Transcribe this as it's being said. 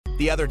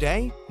The other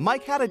day,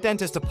 Mike had a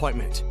dentist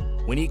appointment.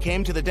 When he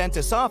came to the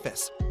dentist's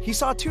office, he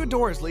saw 2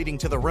 doors leading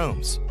to the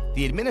rooms.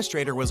 The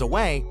administrator was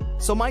away,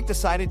 so Mike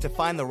decided to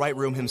find the right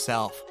room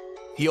himself.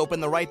 He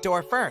opened the right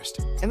door first,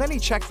 and then he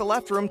checked the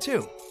left room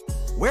too.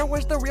 Where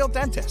was the real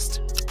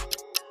dentist?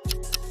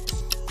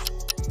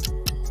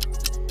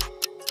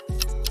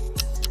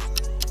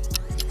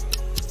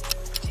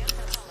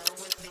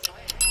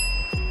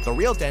 The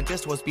real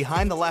dentist was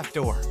behind the left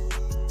door.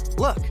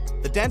 Look,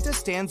 the dentist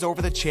stands over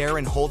the chair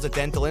and holds a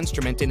dental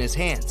instrument in his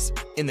hands.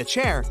 In the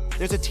chair,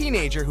 there's a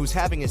teenager who's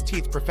having his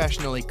teeth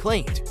professionally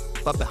cleaned.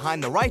 But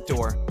behind the right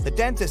door, the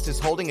dentist is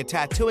holding a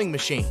tattooing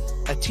machine.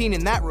 A teen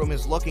in that room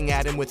is looking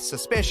at him with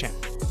suspicion.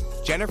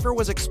 Jennifer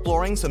was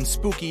exploring some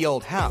spooky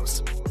old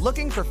house,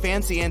 looking for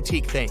fancy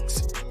antique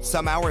things.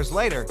 Some hours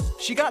later,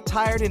 she got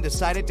tired and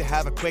decided to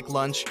have a quick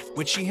lunch,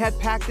 which she had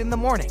packed in the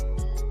morning.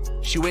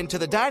 She went to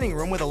the dining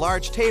room with a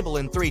large table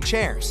and 3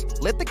 chairs,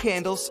 lit the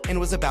candles, and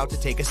was about to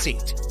take a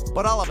seat.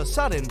 But all of a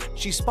sudden,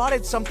 she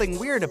spotted something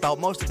weird about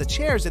most of the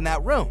chairs in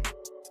that room.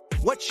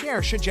 What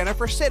chair should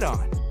Jennifer sit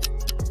on?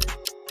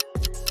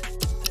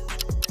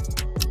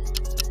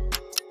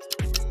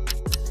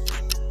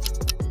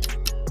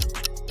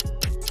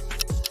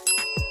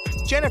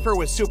 Jennifer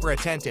was super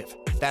attentive.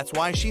 That's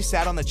why she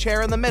sat on the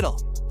chair in the middle.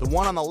 The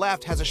one on the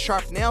left has a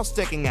sharp nail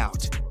sticking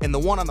out, and the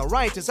one on the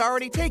right is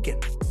already taken.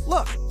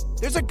 Look!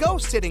 There's a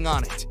ghost sitting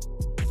on it.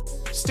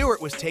 Stuart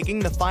was taking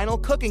the final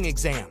cooking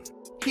exam.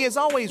 He has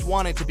always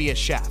wanted to be a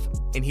chef,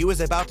 and he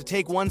was about to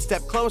take one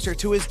step closer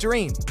to his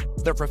dream.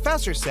 The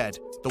professor said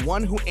the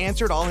one who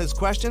answered all his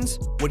questions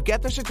would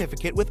get the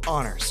certificate with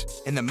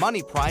honors and the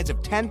money prize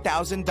of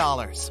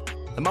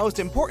 $10,000. The most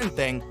important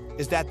thing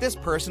is that this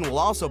person will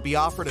also be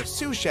offered a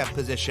sous chef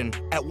position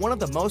at one of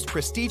the most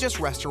prestigious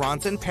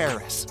restaurants in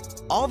Paris.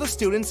 All the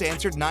students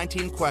answered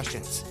 19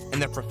 questions,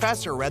 and the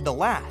professor read the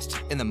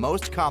last and the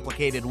most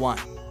complicated one.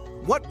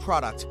 What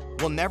product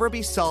will never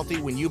be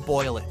salty when you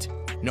boil it,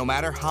 no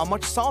matter how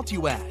much salt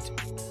you add?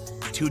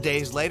 2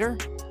 days later,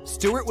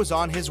 Stuart was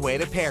on his way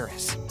to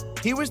Paris.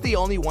 He was the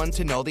only one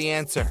to know the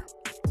answer.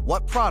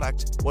 What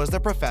product was the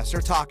professor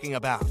talking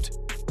about?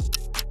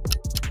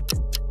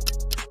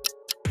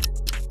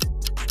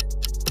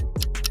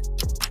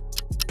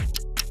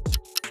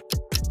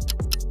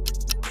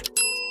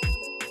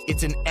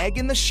 It's an egg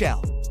in the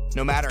shell.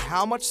 No matter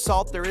how much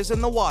salt there is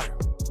in the water,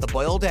 the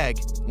boiled egg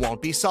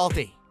won't be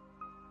salty.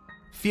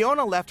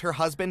 Fiona left her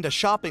husband a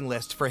shopping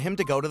list for him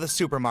to go to the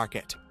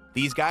supermarket.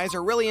 These guys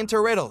are really into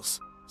riddles,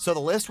 so the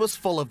list was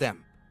full of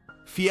them.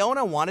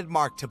 Fiona wanted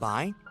Mark to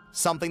buy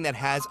something that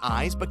has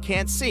eyes but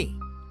can't see,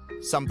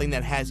 something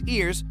that has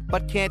ears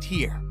but can't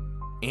hear,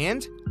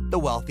 and the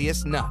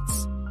wealthiest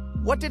nuts.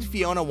 What did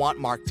Fiona want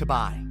Mark to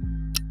buy?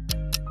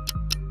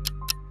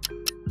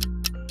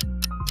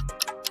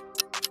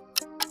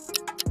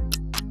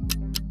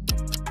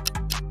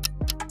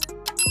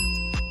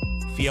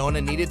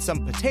 Fiona needed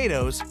some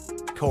potatoes,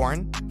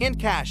 corn, and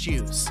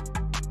cashews.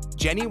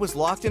 Jenny was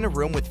locked in a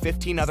room with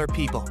 15 other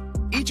people.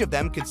 Each of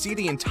them could see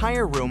the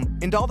entire room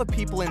and all the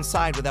people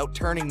inside without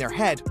turning their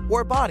head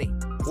or body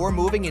or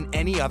moving in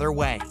any other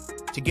way.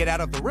 To get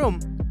out of the room,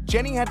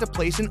 Jenny had to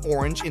place an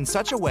orange in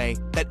such a way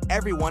that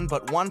everyone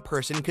but one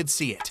person could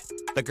see it.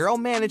 The girl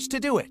managed to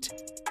do it.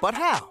 But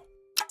how?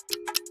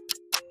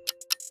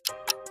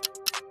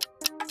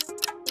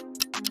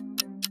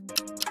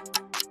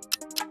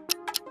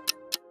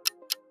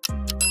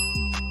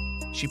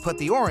 She put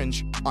the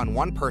orange on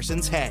one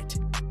person's head.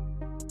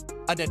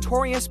 A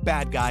notorious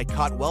bad guy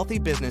caught wealthy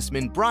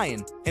businessman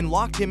Brian and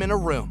locked him in a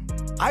room.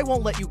 "I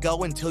won't let you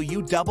go until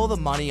you double the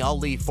money I'll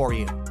leave for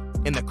you."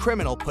 And the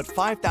criminal put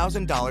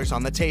 $5,000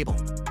 on the table.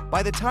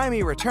 By the time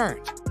he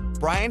returned,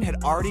 Brian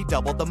had already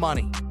doubled the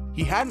money.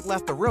 He hadn't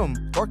left the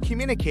room or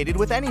communicated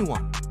with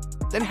anyone.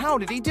 Then how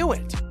did he do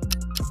it?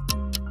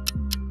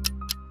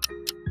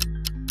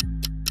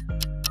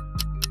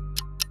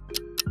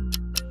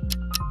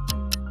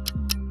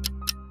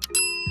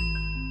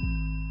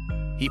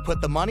 He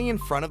put the money in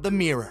front of the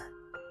mirror.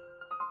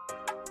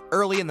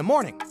 Early in the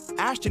morning,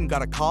 Ashton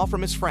got a call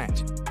from his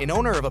friend, an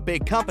owner of a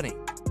big company.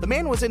 The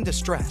man was in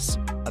distress.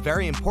 A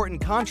very important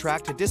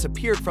contract had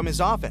disappeared from his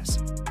office.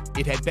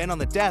 It had been on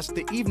the desk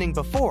the evening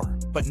before,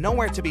 but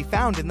nowhere to be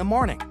found in the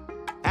morning.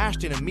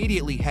 Ashton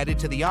immediately headed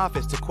to the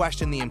office to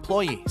question the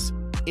employees.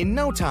 In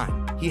no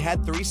time, he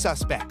had 3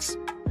 suspects.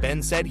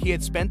 Ben said he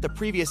had spent the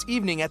previous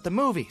evening at the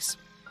movies.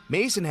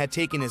 Mason had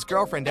taken his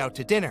girlfriend out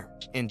to dinner,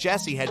 and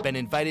Jesse had been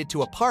invited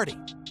to a party.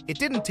 It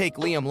didn't take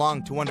Liam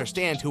long to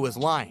understand who was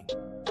lying.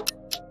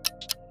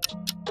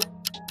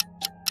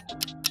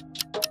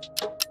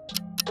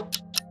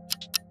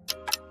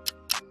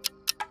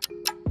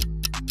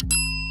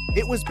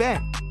 It was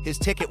Ben. His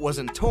ticket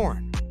wasn't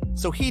torn,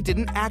 so he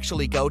didn't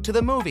actually go to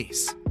the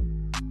movies.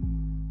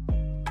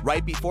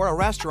 Right before a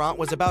restaurant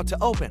was about to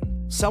open,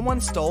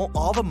 someone stole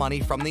all the money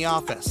from the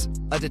office.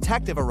 A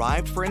detective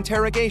arrived for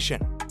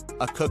interrogation.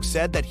 A cook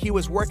said that he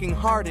was working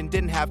hard and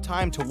didn't have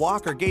time to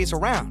walk or gaze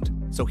around,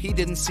 so he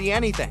didn't see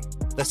anything.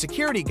 The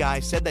security guy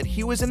said that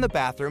he was in the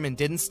bathroom and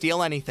didn't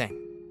steal anything.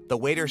 The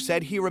waiter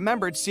said he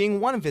remembered seeing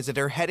one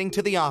visitor heading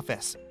to the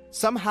office.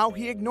 Somehow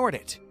he ignored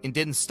it and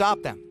didn't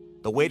stop them.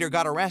 The waiter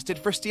got arrested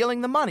for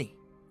stealing the money.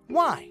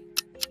 Why?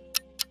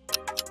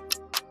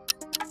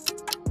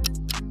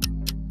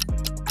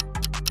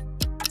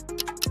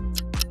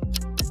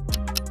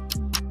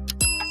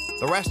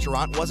 The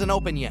restaurant wasn't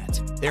open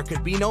yet. There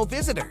could be no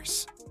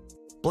visitors.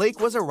 Blake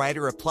was a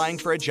writer applying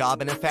for a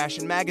job in a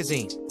fashion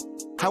magazine.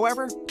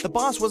 However, the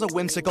boss was a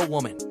whimsical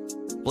woman.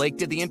 Blake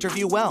did the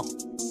interview well,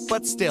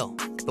 but still,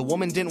 the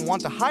woman didn't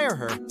want to hire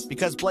her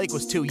because Blake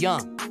was too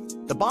young.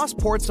 The boss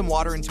poured some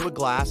water into a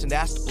glass and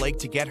asked Blake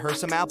to get her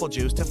some apple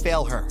juice to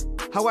fail her.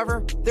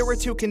 However, there were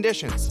two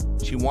conditions.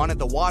 She wanted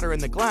the water in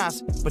the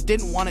glass, but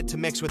didn't want it to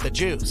mix with the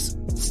juice.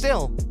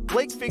 Still,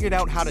 Blake figured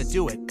out how to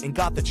do it and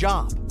got the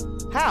job.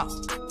 How?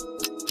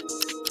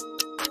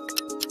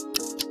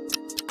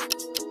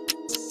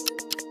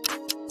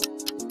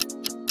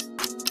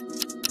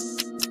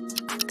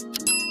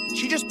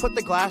 She just put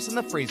the glass in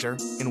the freezer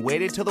and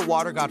waited till the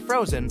water got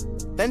frozen,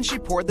 then she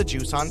poured the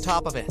juice on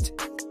top of it.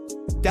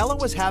 Della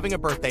was having a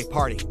birthday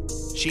party.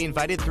 She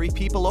invited 3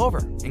 people over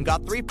and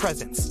got 3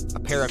 presents, a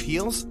pair of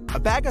heels, a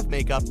bag of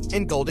makeup,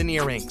 and golden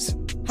earrings.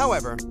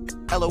 However,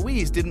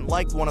 Eloise didn't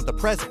like one of the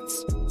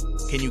presents.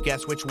 Can you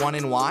guess which one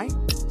and why?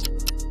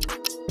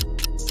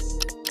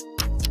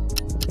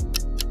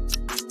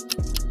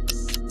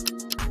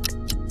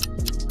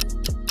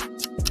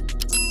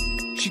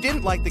 She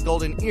didn't like the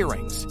golden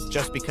earrings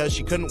just because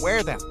she couldn't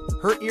wear them.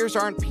 Her ears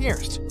aren't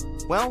pierced.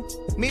 Well,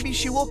 maybe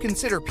she will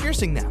consider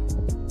piercing them.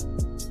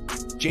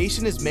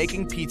 Jason is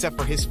making pizza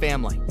for his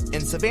family,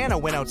 and Savannah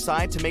went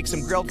outside to make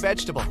some grilled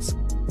vegetables.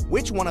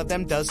 Which one of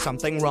them does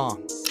something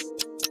wrong?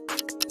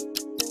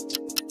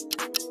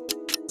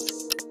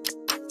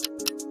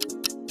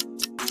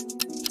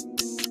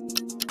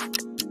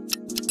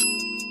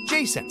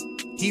 Jason.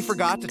 He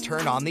forgot to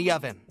turn on the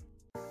oven.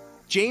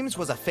 James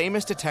was a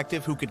famous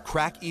detective who could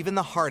crack even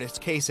the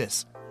hardest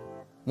cases.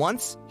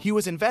 Once, he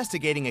was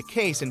investigating a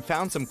case and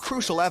found some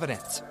crucial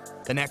evidence.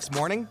 The next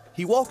morning,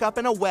 he woke up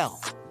in a well.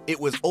 It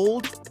was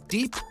old,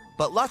 deep,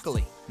 but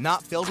luckily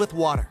not filled with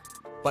water,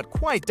 but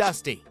quite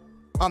dusty.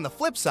 On the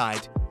flip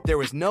side, there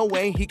was no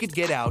way he could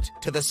get out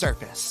to the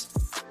surface.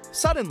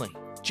 Suddenly,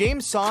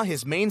 James saw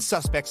his main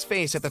suspect's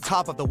face at the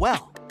top of the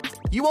well.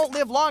 "You won't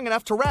live long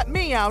enough to rat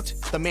me out,"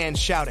 the man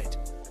shouted.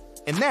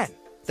 And then,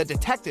 the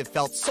detective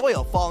felt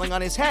soil falling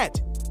on his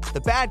head.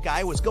 The bad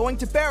guy was going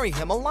to bury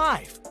him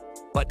alive.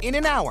 But in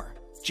an hour,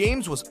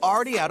 James was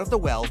already out of the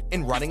well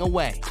and running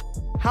away.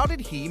 How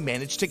did he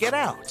manage to get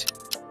out?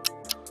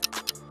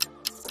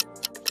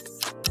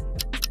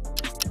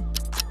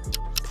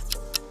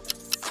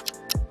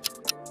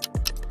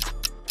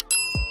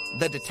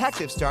 The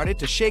detective started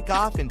to shake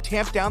off and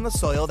tamp down the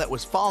soil that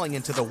was falling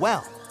into the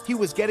well. He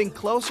was getting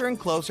closer and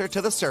closer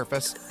to the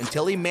surface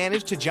until he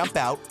managed to jump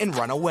out and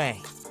run away.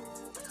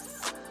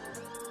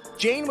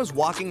 Jane was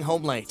walking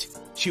home late.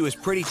 She was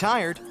pretty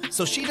tired,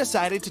 so she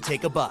decided to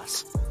take a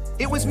bus.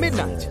 It was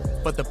midnight,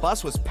 but the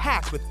bus was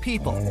packed with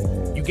people.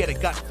 You get a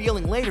gut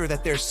feeling later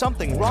that there's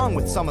something wrong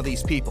with some of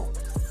these people.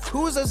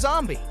 Who's a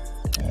zombie?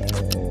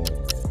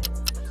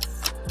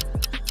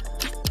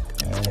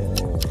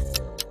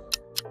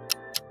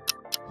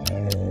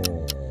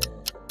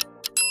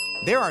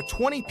 There are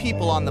 20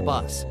 people on the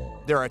bus.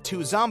 There are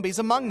 2 zombies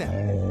among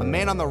them. A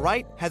man on the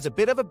right has a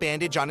bit of a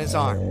bandage on his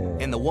arm,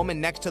 and the woman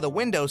next to the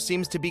window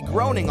seems to be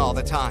groaning all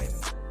the time.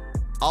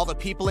 All the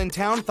people in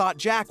town thought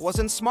Jack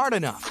wasn't smart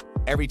enough.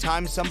 Every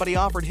time somebody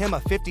offered him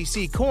a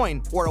 50C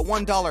coin or a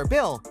 $1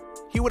 bill,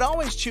 he would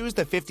always choose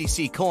the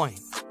 50C coin.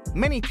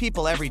 Many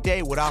people every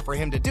day would offer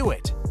him to do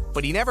it,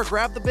 but he never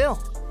grabbed the bill.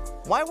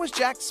 Why was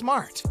Jack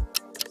smart?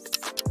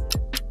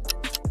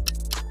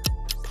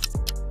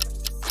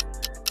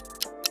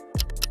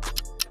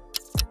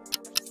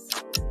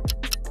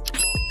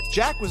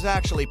 Jack was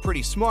actually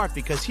pretty smart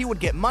because he would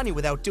get money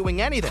without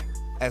doing anything.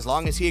 As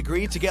long as he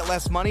agreed to get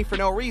less money for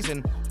no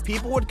reason,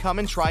 people would come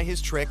and try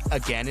his trick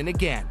again and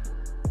again.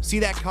 See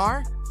that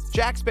car?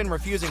 Jack's been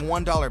refusing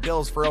 $1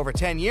 bills for over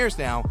 10 years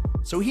now,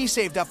 so he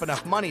saved up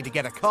enough money to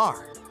get a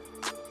car.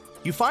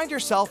 You find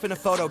yourself in a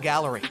photo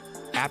gallery.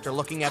 After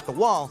looking at the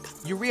wall,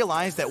 you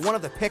realize that one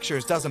of the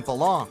pictures doesn't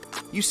belong.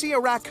 You see a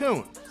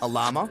raccoon, a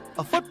llama,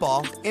 a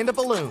football, and a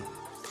balloon.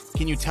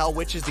 Can you tell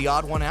which is the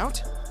odd one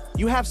out?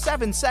 You have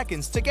 7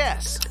 seconds to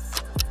guess.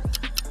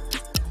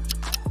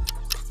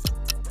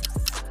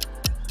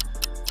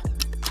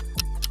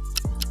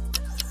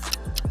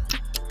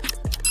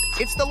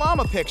 It's the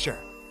llama picture.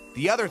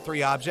 The other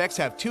 3 objects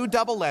have 2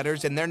 double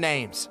letters in their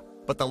names,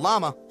 but the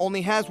llama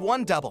only has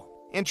 1 double.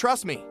 And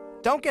trust me,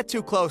 don't get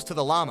too close to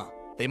the llama.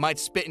 They might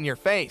spit in your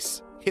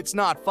face. It's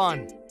not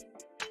fun.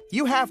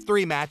 You have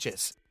 3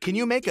 matches. Can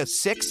you make a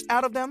 6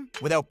 out of them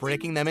without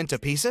breaking them into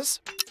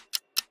pieces?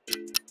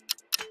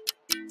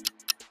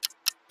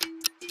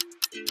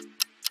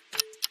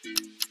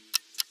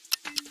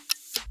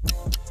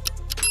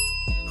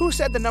 Who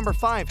said the number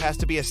 5 has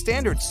to be a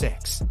standard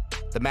 6?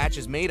 The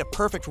matches made a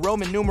perfect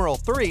Roman numeral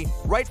 3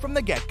 right from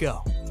the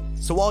get-go.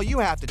 So all you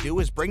have to do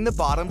is bring the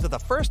bottoms of the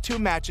first two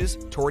matches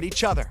toward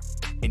each other,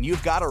 and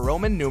you've got a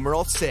Roman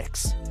numeral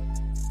 6.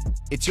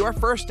 It's your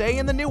first day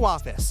in the new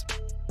office.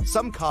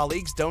 Some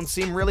colleagues don't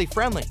seem really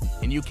friendly,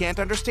 and you can't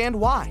understand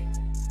why.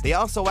 They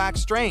also act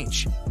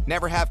strange,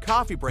 never have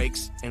coffee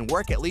breaks, and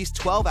work at least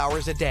 12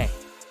 hours a day.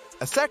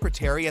 A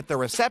secretary at the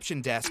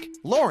reception desk,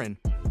 Lauren,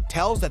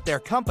 tells that their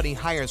company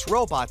hires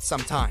robots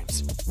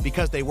sometimes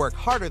because they work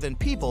harder than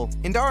people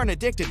and aren't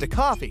addicted to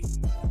coffee.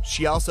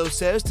 She also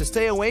says to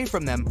stay away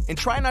from them and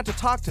try not to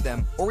talk to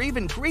them or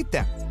even greet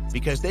them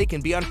because they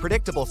can be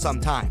unpredictable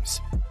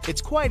sometimes.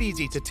 It's quite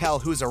easy to tell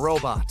who's a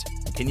robot.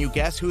 Can you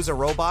guess who's a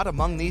robot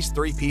among these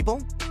three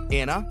people?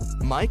 Anna,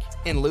 Mike,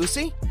 and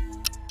Lucy?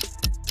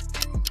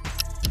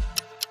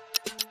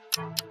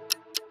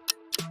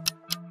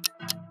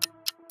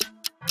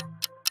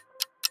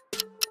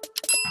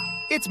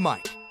 It's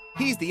Mike.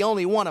 He's the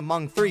only one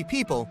among three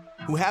people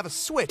who have a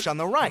switch on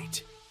the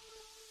right.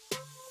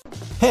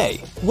 Hey,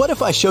 what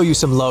if I show you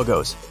some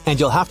logos, and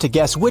you'll have to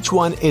guess which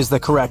one is the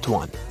correct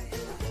one?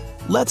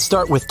 Let's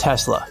start with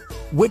Tesla.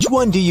 Which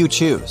one do you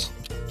choose?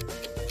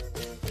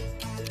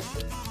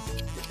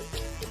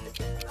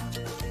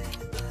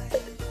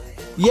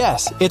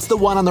 Yes, it's the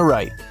one on the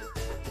right.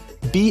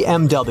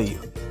 BMW.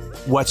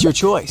 What's your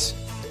choice?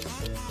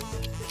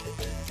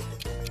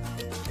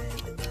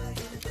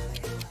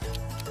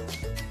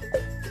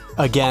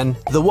 Again,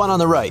 the one on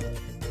the right.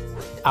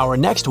 Our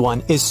next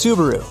one is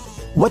Subaru.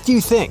 What do you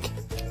think?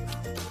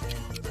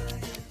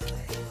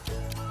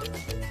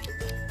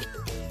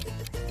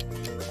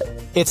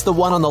 It's the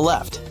one on the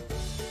left.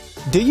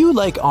 Do you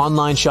like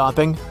online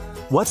shopping?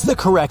 What's the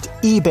correct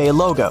eBay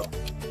logo?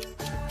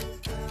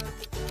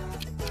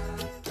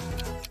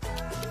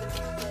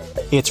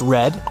 It's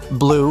red,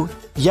 blue,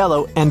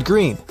 yellow, and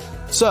green.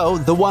 So,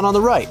 the one on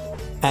the right.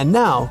 And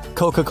now,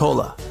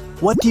 Coca-Cola.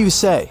 What do you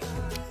say?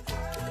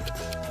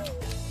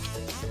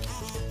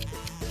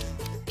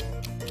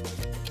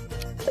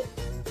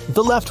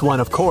 The left one,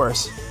 of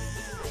course.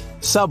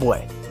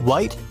 Subway.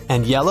 White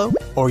and yellow,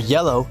 or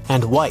yellow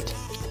and white?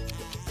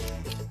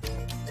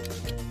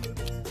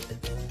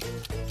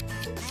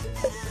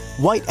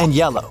 White and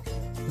yellow.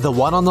 The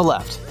one on the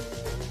left.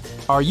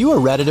 Are you a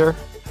Redditor?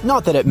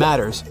 Not that it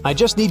matters, I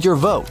just need your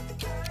vote.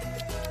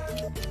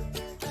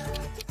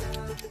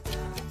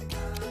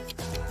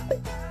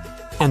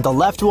 And the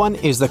left one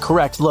is the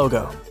correct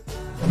logo.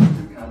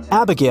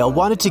 Abigail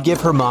wanted to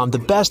give her mom the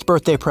best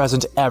birthday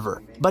present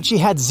ever, but she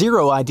had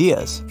zero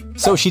ideas.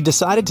 So she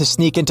decided to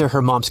sneak into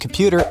her mom's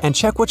computer and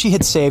check what she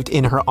had saved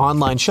in her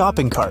online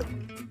shopping cart.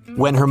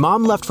 When her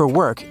mom left for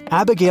work,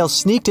 Abigail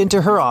sneaked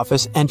into her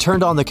office and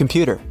turned on the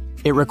computer.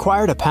 It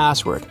required a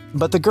password,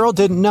 but the girl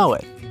didn't know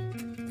it.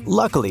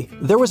 Luckily,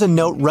 there was a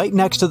note right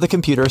next to the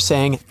computer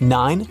saying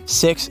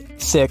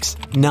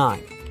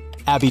 9669.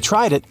 Abby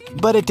tried it,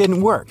 but it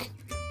didn't work.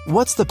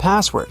 What's the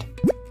password?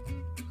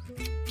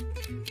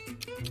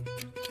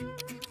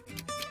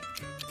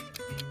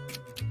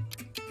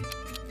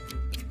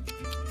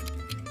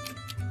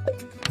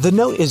 The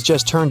note is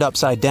just turned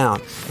upside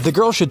down. The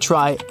girl should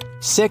try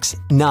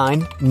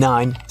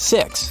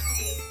 6996.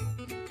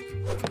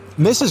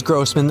 Mrs.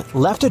 Grossman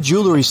left a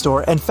jewelry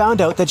store and found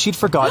out that she'd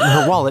forgotten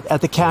her wallet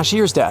at the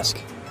cashier's desk.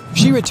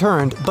 She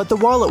returned, but the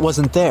wallet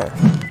wasn't there.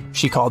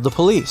 She called the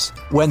police.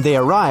 When they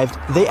arrived,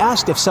 they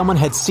asked if someone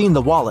had seen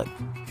the wallet.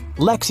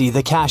 Lexi,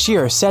 the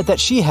cashier, said that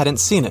she hadn't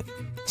seen it.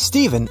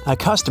 Stephen, a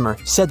customer,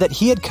 said that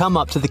he had come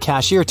up to the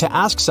cashier to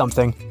ask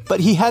something,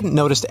 but he hadn't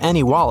noticed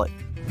any wallet.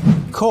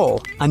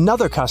 Cole,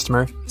 another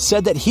customer,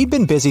 said that he'd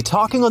been busy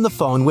talking on the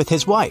phone with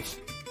his wife.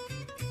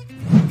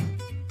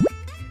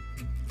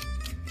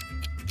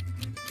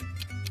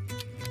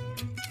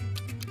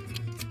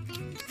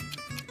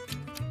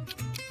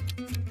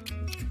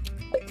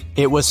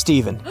 It was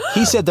Stephen.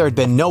 He said there had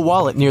been no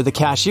wallet near the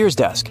cashier's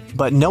desk,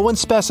 but no one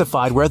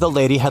specified where the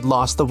lady had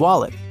lost the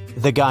wallet.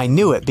 The guy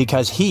knew it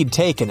because he'd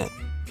taken it.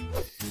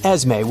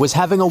 Esme was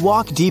having a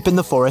walk deep in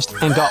the forest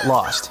and got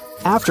lost.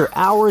 After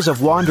hours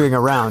of wandering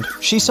around,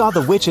 she saw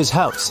the witch's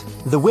house.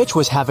 The witch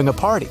was having a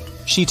party.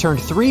 She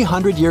turned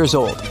 300 years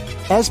old.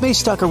 Esme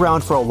stuck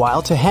around for a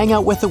while to hang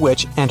out with the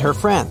witch and her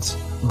friends.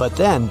 But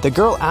then the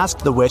girl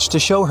asked the witch to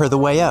show her the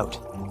way out.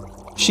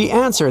 She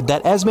answered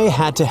that Esme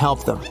had to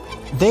help them.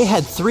 They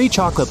had 3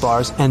 chocolate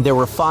bars and there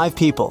were 5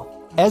 people.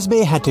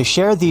 Esme had to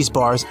share these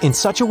bars in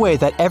such a way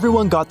that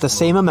everyone got the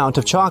same amount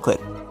of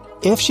chocolate.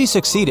 If she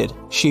succeeded,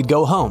 she'd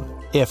go home.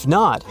 If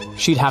not,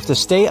 she'd have to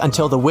stay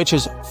until the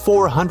witch's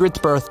 400th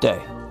birthday.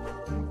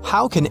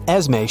 How can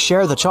Esme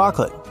share the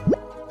chocolate?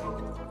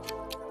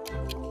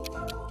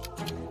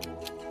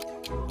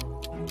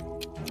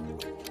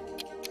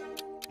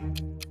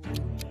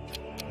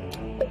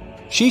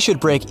 She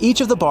should break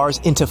each of the bars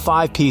into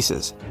 5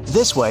 pieces.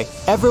 This way,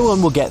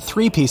 everyone will get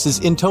 3 pieces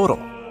in total.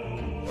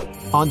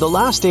 On the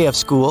last day of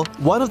school,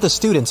 one of the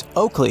students,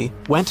 Oakley,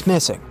 went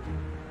missing.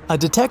 A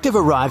detective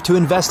arrived to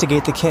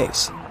investigate the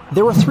case.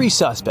 There were 3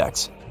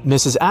 suspects: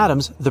 Mrs.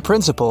 Adams, the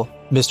principal,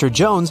 Mr.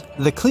 Jones,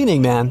 the cleaning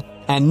man,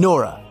 and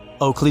Nora,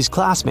 Oakley's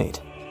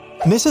classmate.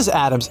 Mrs.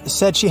 Adams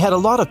said she had a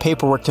lot of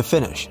paperwork to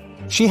finish.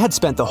 She had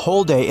spent the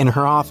whole day in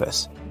her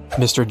office.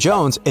 Mr.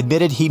 Jones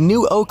admitted he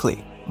knew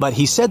Oakley, but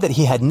he said that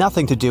he had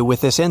nothing to do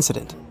with this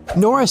incident.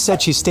 Nora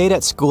said she stayed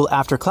at school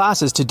after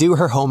classes to do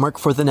her homework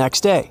for the next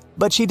day,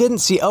 but she didn't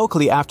see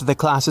Oakley after the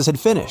classes had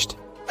finished.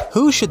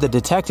 Who should the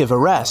detective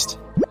arrest?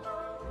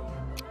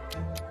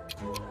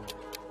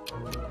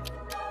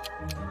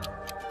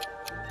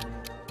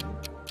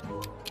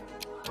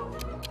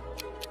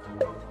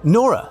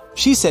 Nora.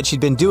 She said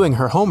she'd been doing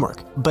her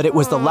homework, but it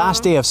was the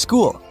last day of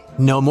school.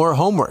 No more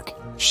homework.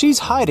 She's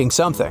hiding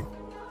something.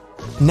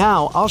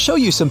 Now, I'll show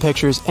you some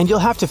pictures and you'll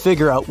have to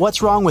figure out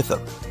what's wrong with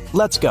them.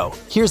 Let's go.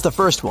 Here's the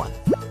first one.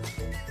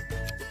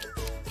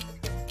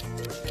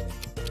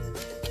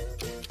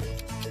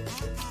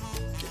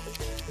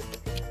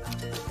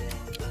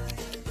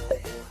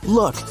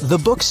 Look, the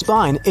book's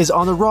spine is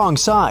on the wrong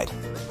side.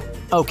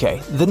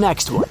 Okay, the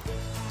next one.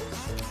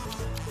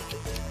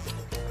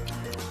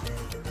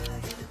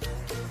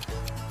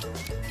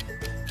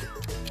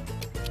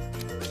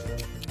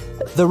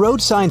 The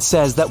road sign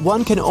says that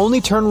one can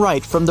only turn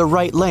right from the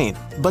right lane,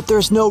 but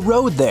there's no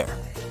road there.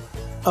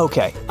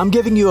 Okay, I'm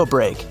giving you a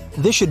break.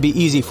 This should be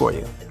easy for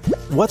you.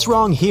 What's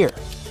wrong here?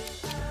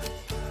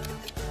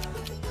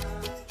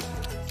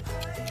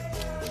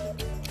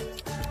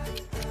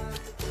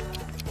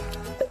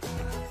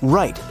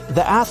 Right,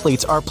 the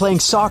athletes are playing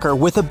soccer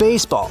with a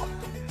baseball.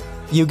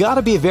 You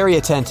gotta be very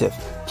attentive.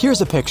 Here's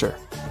a picture,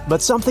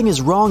 but something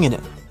is wrong in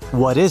it.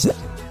 What is it?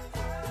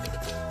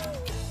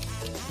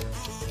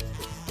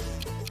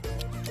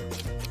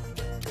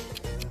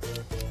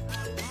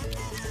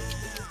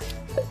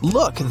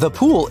 Look, the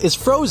pool is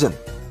frozen.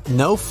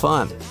 No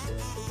fun.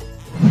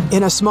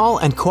 In a small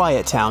and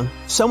quiet town,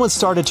 someone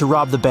started to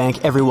rob the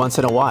bank every once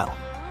in a while.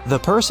 The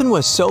person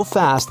was so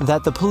fast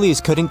that the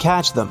police couldn't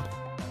catch them.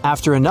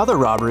 After another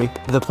robbery,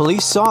 the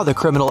police saw the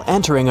criminal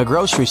entering a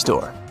grocery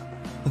store.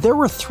 There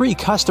were 3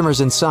 customers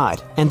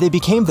inside, and they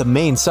became the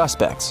main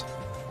suspects.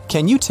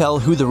 Can you tell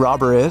who the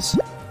robber is?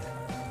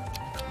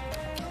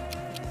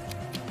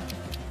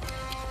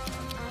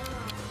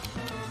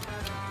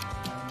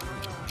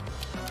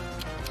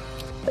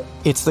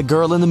 It's the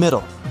girl in the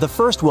middle. The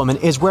first woman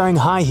is wearing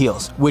high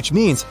heels, which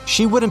means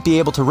she wouldn't be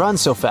able to run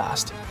so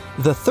fast.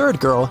 The third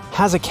girl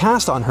has a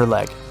cast on her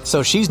leg,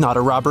 so she's not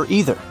a robber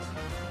either.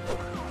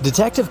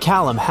 Detective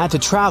Callum had to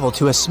travel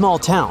to a small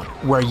town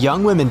where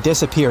young women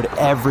disappeared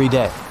every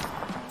day.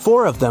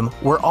 4 of them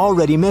were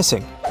already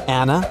missing: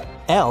 Anna,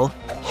 Elle,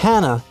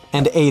 Hannah,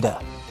 and Ada.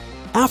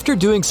 After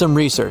doing some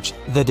research,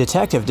 the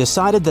detective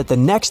decided that the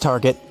next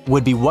target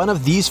would be one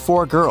of these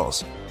 4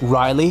 girls: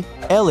 Riley,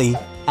 Ellie,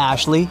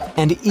 Ashley,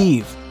 and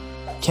Eve.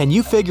 Can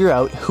you figure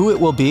out who it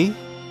will be?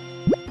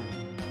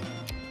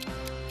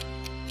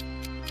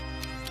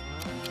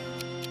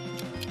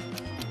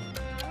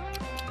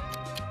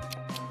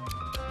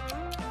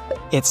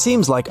 It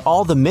seems like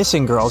all the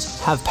missing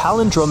girls have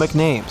palindromic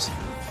names.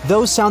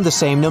 Those sound the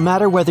same no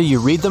matter whether you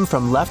read them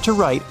from left to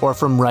right or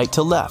from right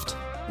to left.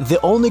 The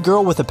only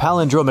girl with a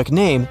palindromic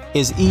name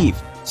is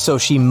Eve, so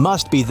she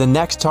must be the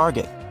next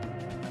target.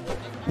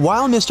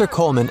 While Mr.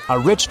 Coleman, a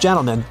rich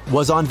gentleman,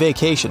 was on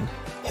vacation,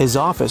 his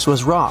office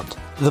was robbed.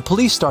 The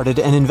police started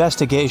an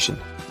investigation.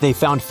 They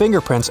found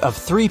fingerprints of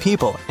 3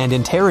 people and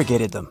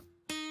interrogated them.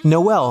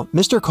 Noelle,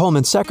 Mr.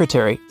 Coleman's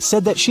secretary,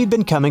 said that she'd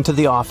been coming to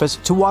the office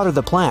to water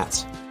the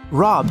plants.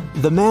 Rob,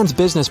 the man's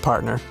business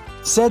partner,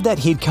 said that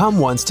he'd come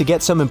once to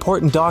get some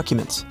important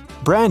documents.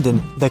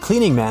 Brandon, the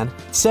cleaning man,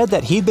 said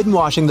that he'd been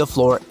washing the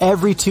floor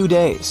every 2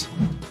 days.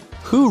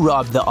 Who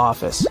robbed the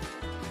office?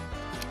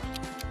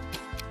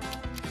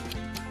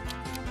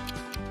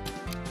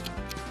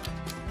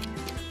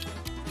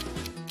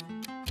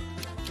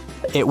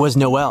 It was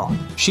Noelle.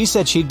 She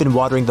said she'd been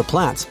watering the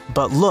plants,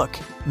 but look,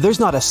 there's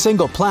not a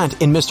single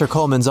plant in Mr.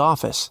 Coleman's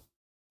office.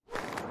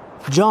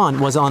 John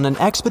was on an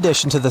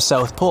expedition to the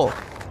South Pole.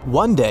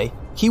 One day,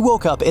 he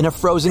woke up in a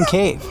frozen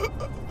cave.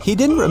 He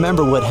didn't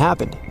remember what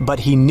happened, but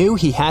he knew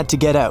he had to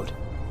get out.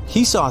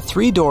 He saw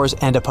 3 doors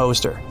and a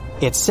poster.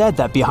 It said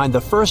that behind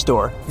the first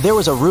door, there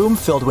was a room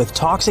filled with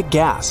toxic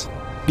gas.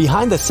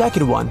 Behind the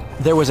second one,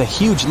 there was a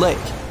huge lake.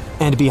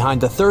 And behind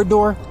the third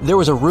door, there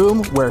was a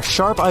room where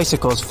sharp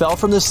icicles fell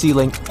from the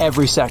ceiling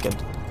every second.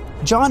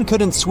 John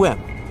couldn't swim.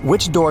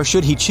 Which door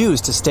should he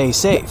choose to stay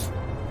safe?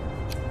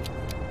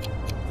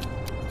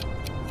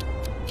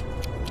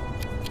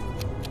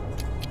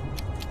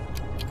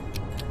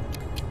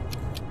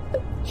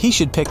 He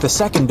should pick the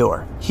second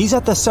door. He's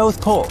at the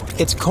South Pole.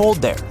 It's cold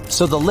there,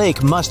 so the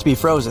lake must be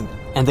frozen,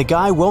 and the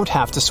guy won't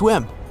have to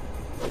swim.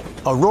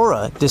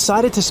 Aurora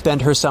decided to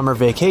spend her summer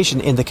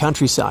vacation in the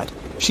countryside.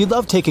 She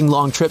loved taking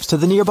long trips to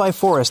the nearby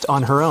forest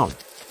on her own.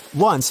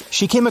 Once,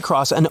 she came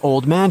across an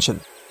old mansion.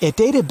 It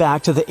dated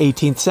back to the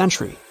 18th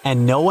century,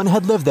 and no one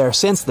had lived there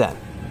since then.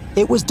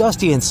 It was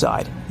dusty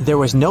inside. There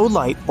was no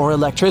light or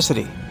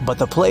electricity, but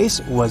the place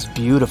was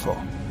beautiful.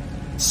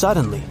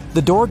 Suddenly,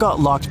 the door got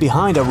locked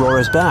behind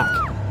Aurora's back.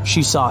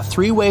 She saw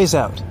 3 ways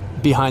out.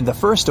 Behind the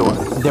first door,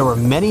 there were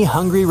many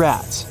hungry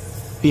rats.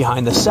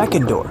 Behind the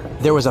second door,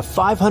 there was a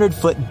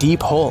 500-foot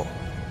deep hole.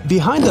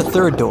 Behind the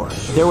third door,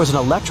 there was an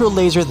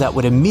electro-laser that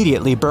would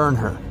immediately burn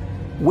her.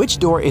 Which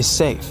door is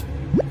safe?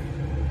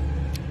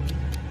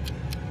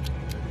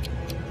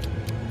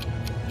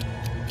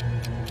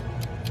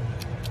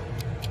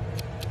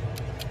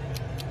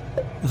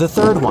 The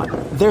third one.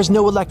 There's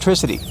no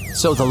electricity,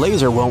 so the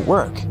laser won't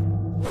work.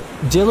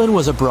 Dylan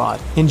was abroad,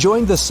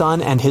 enjoying the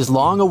sun and his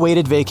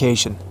long-awaited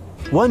vacation.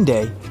 One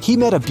day, he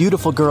met a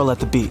beautiful girl at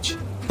the beach.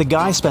 The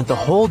guy spent the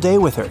whole day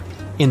with her.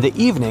 In the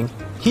evening,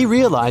 he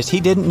realized he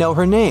didn't know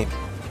her name.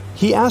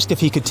 He asked if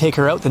he could take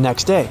her out the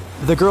next day.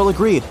 The girl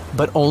agreed,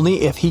 but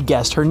only if he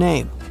guessed her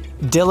name.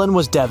 Dylan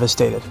was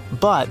devastated,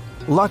 but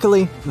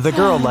luckily, the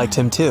girl liked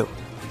him too.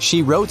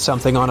 She wrote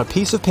something on a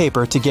piece of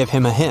paper to give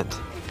him a hint.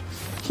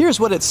 Here's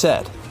what it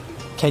said.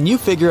 Can you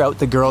figure out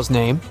the girl's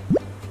name?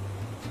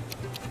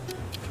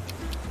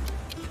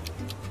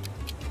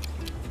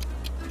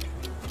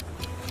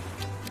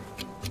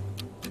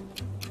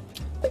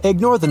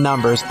 Ignore the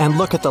numbers and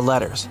look at the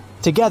letters.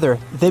 Together,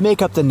 they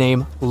make up the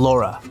name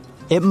Laura.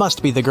 It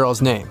must be the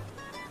girl's name.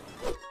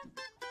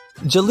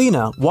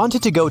 Jelena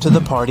wanted to go to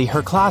the party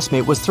her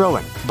classmate was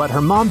throwing, but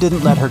her mom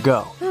didn't let her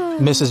go.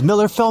 Mrs.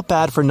 Miller felt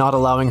bad for not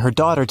allowing her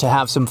daughter to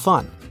have some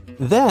fun.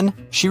 Then,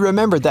 she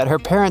remembered that her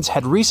parents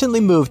had recently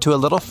moved to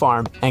a little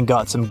farm and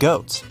got some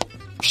goats.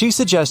 She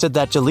suggested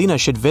that Jelena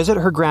should visit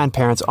her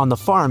grandparents on the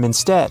farm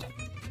instead.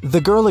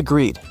 The girl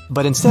agreed,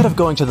 but instead of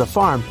going to the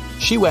farm,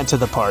 she went to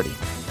the party.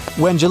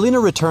 When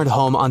Jelena returned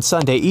home on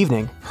Sunday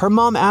evening, her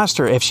mom asked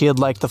her if she had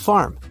liked the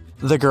farm.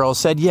 The girl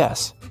said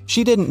yes.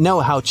 She didn't know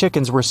how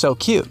chickens were so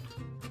cute.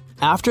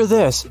 After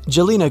this,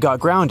 Jelena got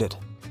grounded.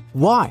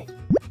 Why?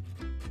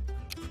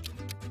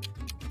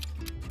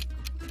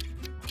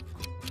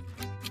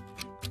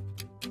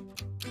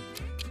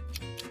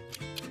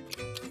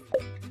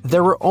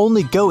 There were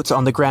only goats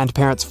on the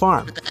grandparents'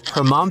 farm.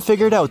 Her mom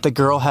figured out the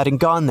girl hadn't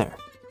gone there.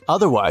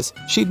 Otherwise,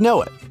 she'd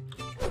know it.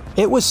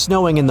 It was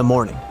snowing in the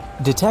morning.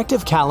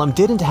 Detective Callum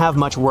didn't have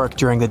much work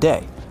during the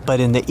day, but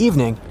in the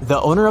evening,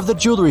 the owner of the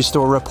jewelry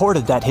store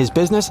reported that his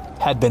business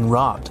had been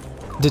robbed.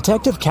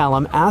 Detective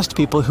Callum asked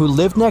people who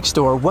lived next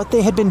door what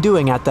they had been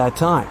doing at that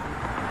time.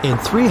 In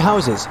 3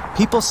 houses,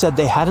 people said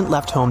they hadn't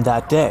left home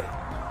that day.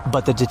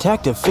 But the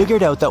detective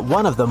figured out that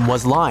one of them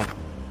was lying.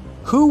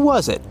 Who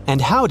was it,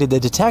 and how did the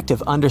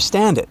detective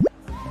understand it?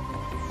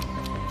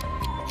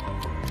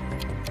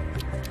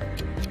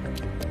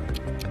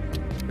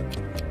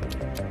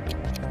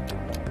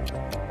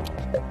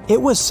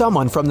 It was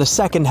someone from the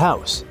second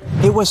house.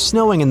 It was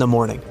snowing in the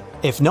morning.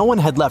 If no one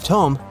had left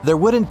home, there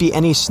wouldn't be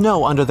any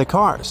snow under the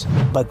cars.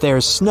 But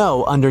there's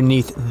snow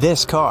underneath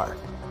this car.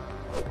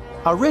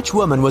 A rich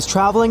woman was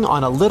traveling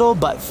on a little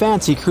but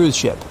fancy cruise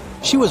ship.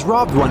 She was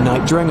robbed one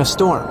night during a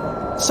storm.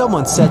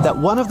 Someone said that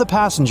one of the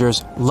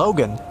passengers,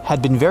 Logan,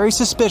 had been very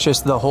suspicious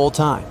the whole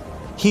time.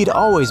 He'd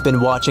always been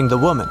watching the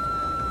woman.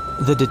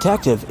 The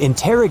detective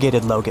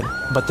interrogated Logan,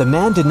 but the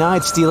man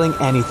denied stealing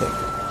anything.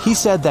 He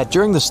said that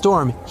during the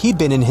storm, he'd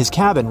been in his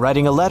cabin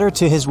writing a letter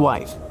to his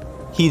wife.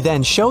 He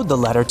then showed the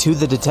letter to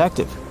the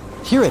detective.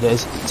 Here it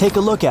is, take a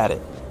look at it.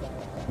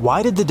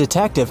 Why did the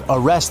detective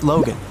arrest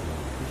Logan?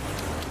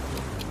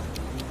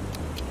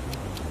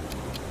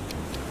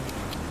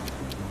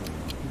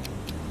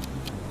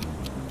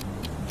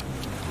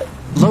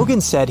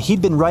 Logan said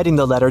he'd been writing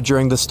the letter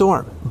during the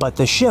storm, but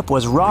the ship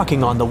was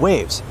rocking on the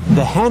waves.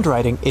 The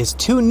handwriting is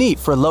too neat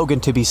for Logan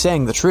to be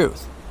saying the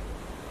truth.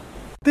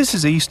 This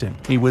is Easton.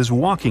 He was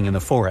walking in the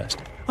forest.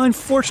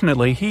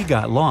 Unfortunately, he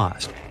got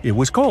lost. It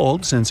was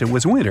cold since it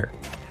was winter.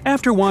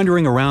 After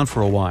wandering around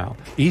for a while,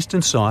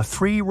 Easton saw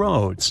 3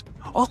 roads.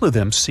 All of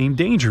them seemed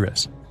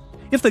dangerous.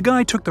 If the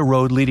guy took the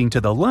road leading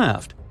to the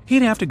left,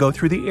 he'd have to go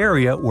through the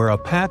area where a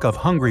pack of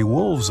hungry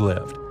wolves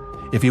lived.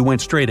 If he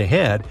went straight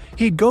ahead,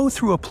 he'd go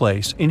through a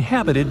place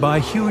inhabited by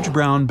huge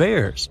brown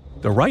bears.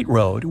 The right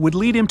road would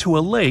lead him to a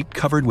lake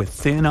covered with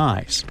thin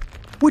ice.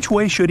 Which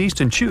way should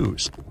Easton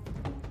choose?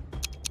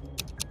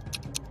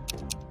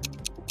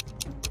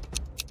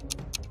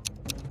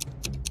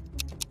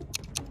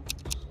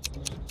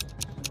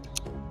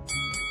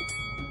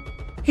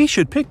 He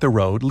should pick the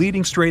road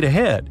leading straight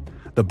ahead.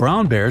 The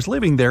brown bears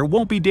living there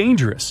won't be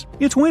dangerous.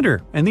 It's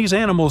winter, and these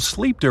animals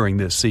sleep during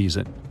this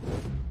season.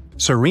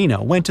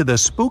 Serena went to the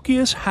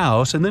spookiest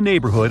house in the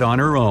neighborhood on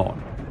her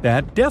own.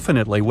 That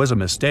definitely was a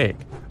mistake.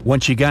 When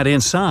she got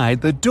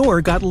inside, the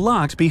door got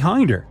locked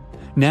behind her.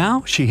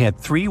 Now she had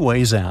 3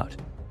 ways out.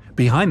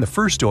 Behind the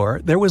first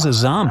door, there was a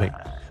zombie.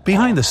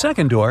 Behind the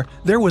second door,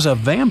 there was a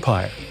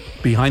vampire.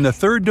 Behind the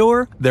third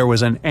door, there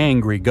was an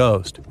angry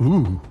ghost.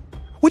 Ooh.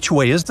 Which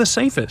way is the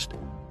safest?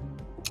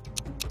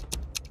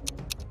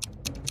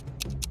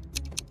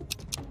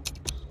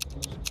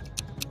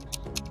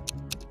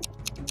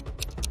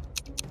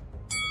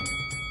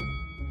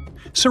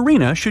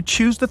 Serena should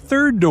choose the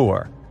third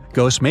door.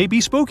 Ghosts may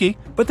be spooky,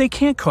 but they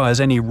can't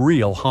cause any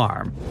real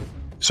harm.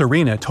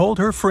 Serena told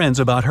her friends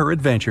about her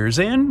adventures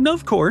and,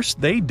 of course,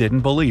 they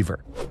didn't believe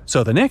her.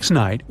 So the next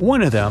night,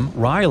 one of them,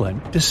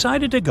 Rylan,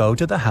 decided to go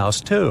to the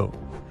house too.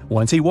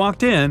 Once he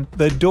walked in,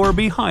 the door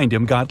behind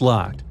him got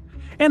locked.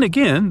 And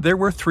again, there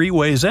were 3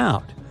 ways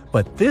out.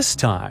 But this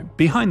time,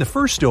 behind the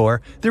first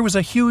door, there was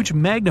a huge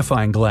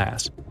magnifying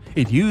glass.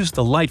 It used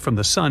the light from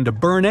the sun to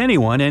burn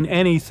anyone and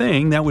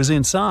anything that was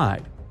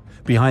inside.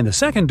 Behind the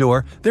second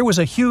door, there was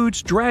a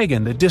huge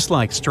dragon that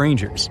disliked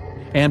strangers.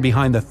 And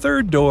behind the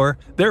third door,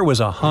 there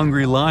was a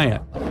hungry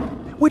lion.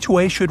 Which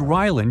way should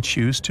Ryland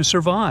choose to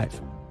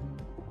survive?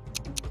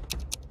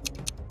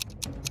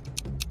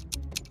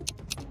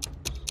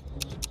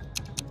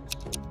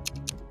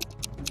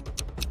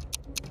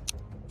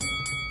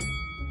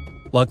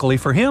 Luckily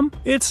for him,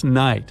 it's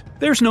night.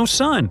 There's no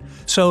sun,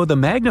 so the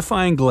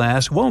magnifying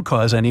glass won't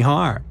cause any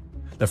harm.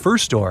 The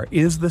first door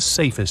is the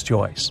safest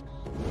choice.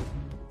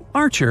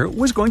 Archer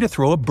was going to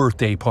throw a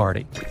birthday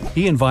party.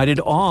 He invited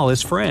all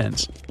his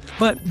friends.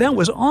 But that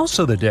was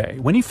also the day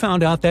when he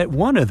found out that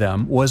one of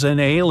them was an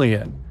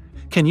alien.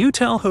 Can you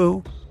tell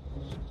who?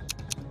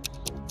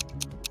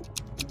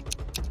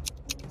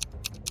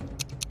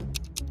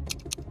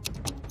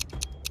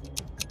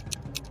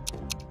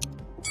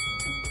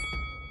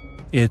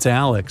 It's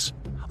Alex.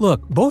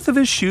 Look, both of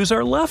his shoes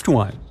are left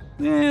one.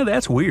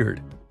 That's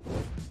weird.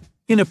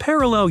 In a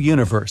parallel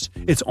universe,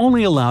 it's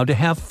only allowed to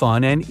have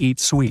fun and eat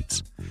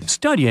sweets.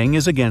 Studying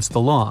is against the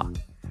law.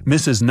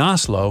 Mrs.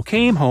 Noslow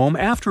came home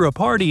after a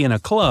party in a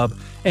club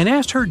and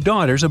asked her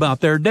daughters about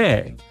their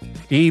day.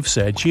 Eve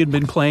said she had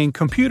been playing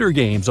computer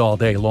games all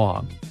day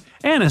long.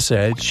 Anna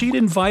said she'd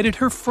invited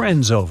her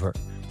friends over.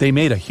 They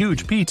made a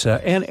huge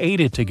pizza and ate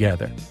it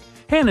together.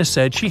 Hannah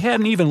said she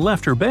hadn't even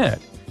left her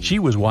bed. She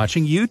was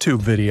watching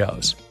YouTube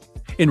videos.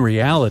 In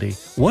reality,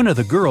 one of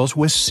the girls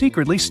was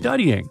secretly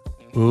studying.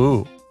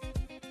 Ooh.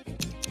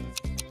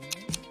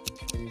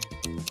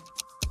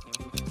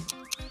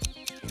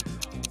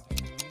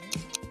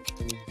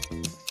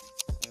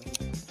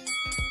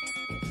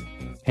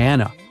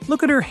 Hannah,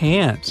 look at her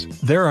hands.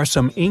 There are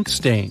some ink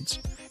stains.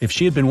 If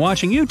she had been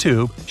watching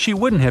YouTube, she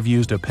wouldn't have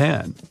used a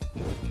pen.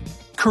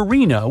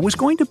 Karina was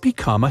going to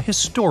become a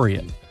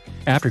historian.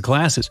 After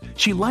classes,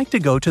 she liked to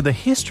go to the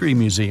History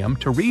Museum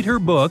to read her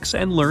books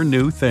and learn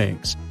new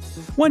things.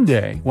 One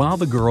day, while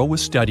the girl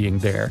was studying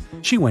there,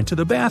 she went to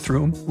the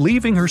bathroom,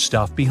 leaving her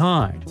stuff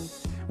behind.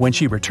 When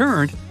she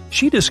returned,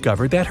 she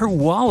discovered that her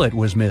wallet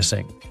was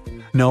missing.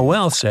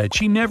 Noelle said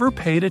she never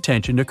paid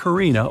attention to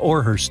Karina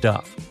or her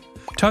stuff.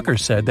 Tucker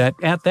said that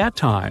at that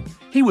time,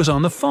 he was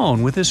on the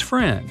phone with his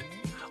friend.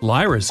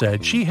 Lyra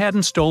said she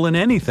hadn't stolen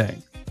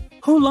anything.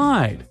 Who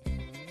lied?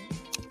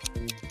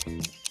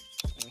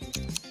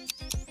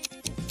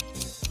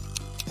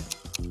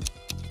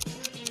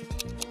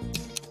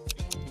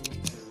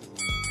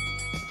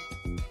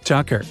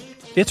 Tucker.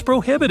 It's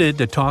prohibited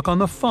to talk on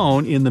the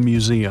phone in the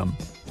museum.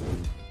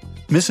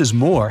 Mrs.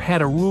 Moore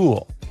had a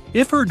rule.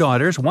 If her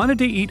daughters wanted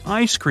to eat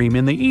ice cream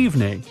in the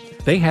evening,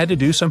 they had to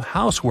do some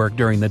housework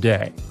during the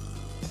day.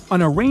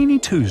 On a rainy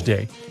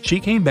Tuesday, she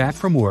came back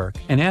from work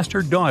and asked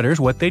her daughters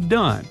what they'd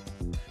done.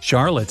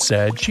 Charlotte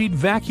said she'd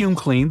vacuum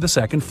cleaned the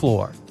second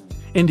floor.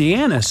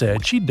 Indiana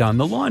said she'd done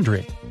the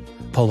laundry.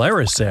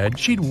 Polaris said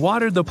she'd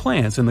watered the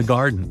plants in the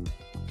garden.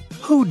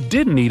 Who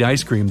didn't eat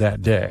ice cream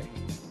that day?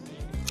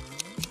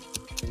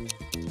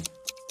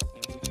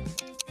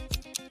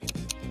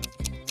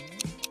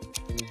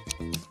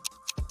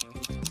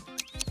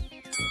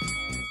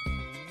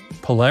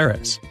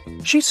 Polaris.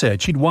 She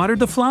said she'd watered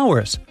the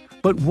flowers,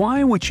 but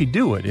why would she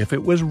do it if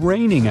it was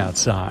raining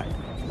outside?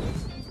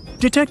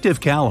 Detective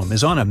Callum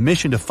is on a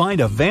mission to find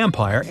a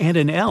vampire and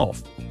an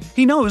elf.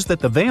 He knows that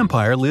the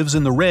vampire lives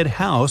in the red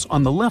house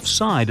on the left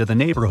side of the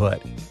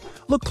neighborhood.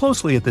 Look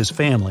closely at this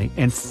family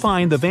and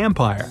find the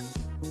vampire.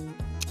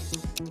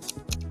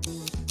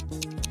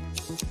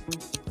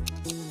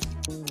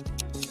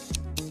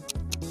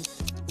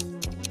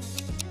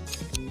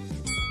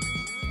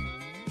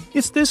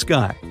 It's this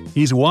guy.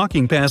 He's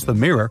walking past the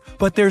mirror,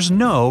 but there's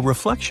no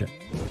reflection.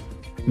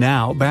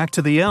 Now back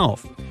to the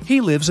elf.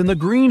 He lives in the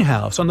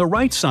greenhouse on the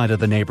right side of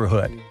the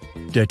neighborhood.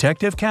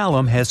 Detective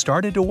Callum has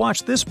started to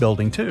watch this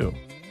building too.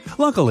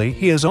 Luckily,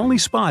 he has only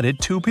spotted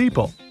 2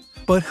 people.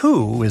 But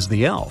who is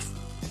the elf?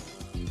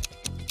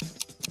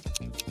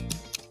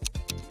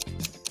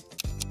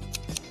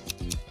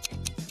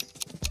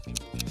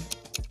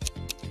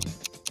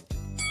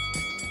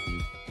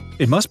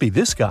 It must be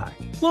this guy.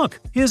 Look,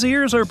 his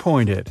ears are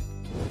pointed.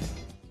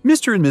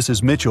 Mr. and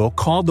Mrs. Mitchell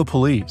called the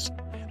police.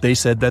 They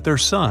said that their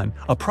son,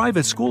 a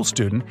private school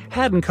student,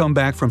 hadn't come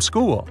back from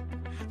school.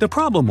 The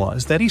problem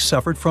was that he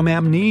suffered from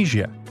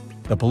amnesia.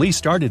 The police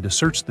started to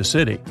search the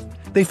city.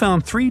 They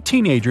found 3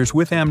 teenagers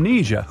with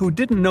amnesia who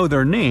didn't know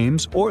their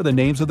names or the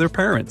names of their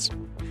parents.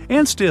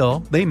 And still,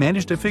 they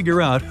managed to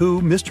figure out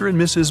who Mr. and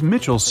Mrs.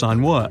 Mitchell's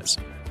son was.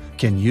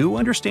 Can you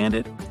understand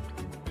it?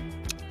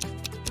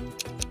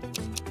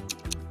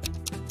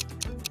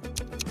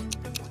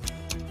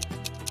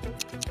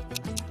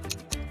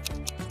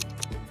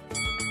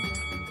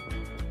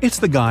 It's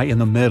the guy in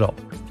the middle.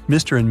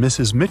 Mr. and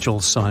Mrs.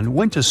 Mitchell's son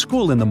went to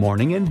school in the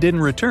morning and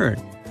didn't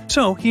return,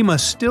 so he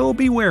must still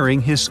be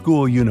wearing his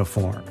school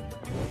uniform.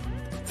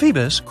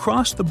 Phoebus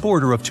crossed the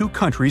border of 2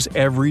 countries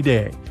every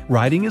day,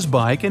 riding his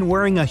bike and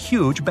wearing a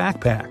huge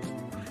backpack.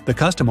 The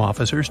custom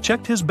officers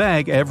checked his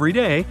bag every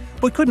day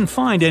but couldn't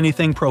find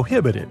anything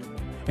prohibited.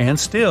 And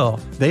still,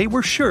 they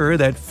were sure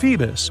that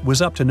Phoebus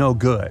was up to no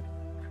good.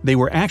 They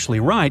were actually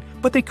right,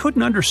 but they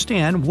couldn't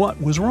understand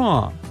what was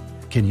wrong.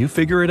 Can you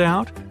figure it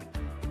out?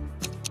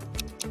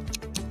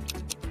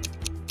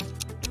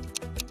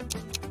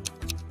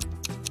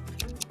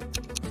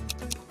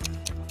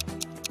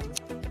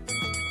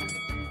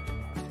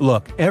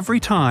 Look,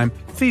 every time,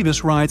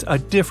 Phoebus rides a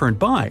different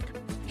bike.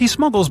 He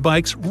smuggles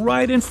bikes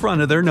right in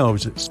front of their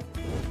noses.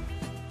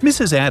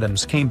 Mrs.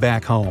 Adams came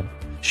back home.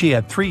 She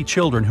had 3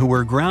 children who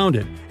were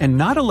grounded and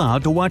not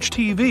allowed to watch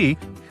TV.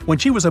 When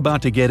she was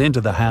about to get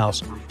into the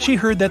house, she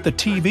heard that the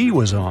TV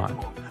was on.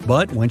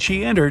 But when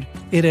she entered,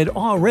 it had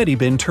already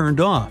been turned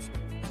off.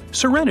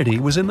 Serenity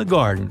was in the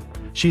garden.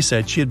 She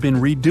said she had been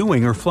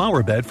redoing her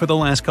flower bed for the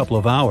last couple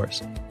of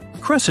hours.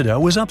 Cressida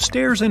was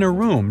upstairs in her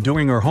room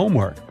doing her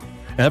homework.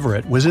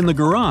 Everett was in the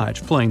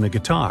garage playing the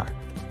guitar.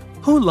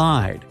 Who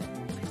lied?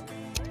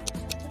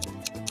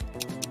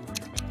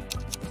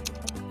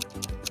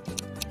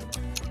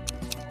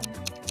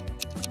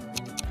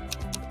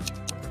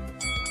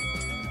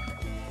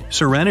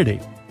 Serenity.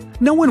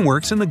 No one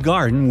works in the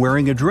garden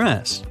wearing a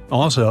dress.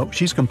 Also,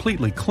 she's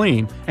completely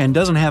clean and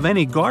doesn't have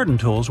any garden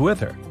tools with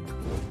her.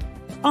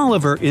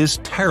 Oliver is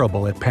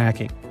terrible at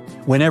packing.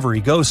 Whenever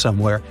he goes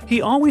somewhere,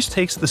 he always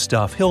takes the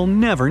stuff he'll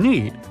never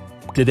need.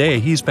 Today,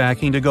 he's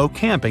packing to go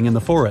camping in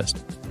the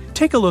forest.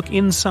 Take a look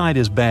inside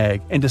his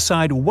bag and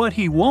decide what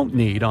he won't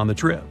need on the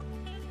trip.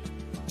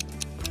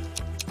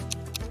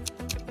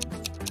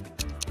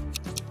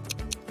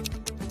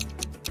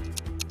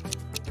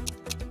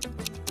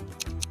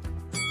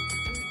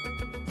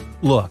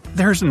 Look,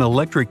 there's an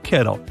electric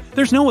kettle.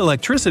 There's no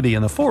electricity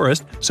in the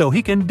forest, so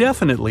he can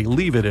definitely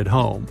leave it at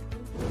home.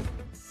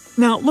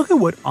 Now look at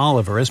what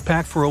Oliver has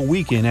packed for a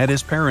weekend at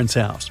his parents'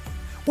 house.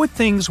 What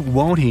things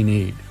won't he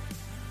need?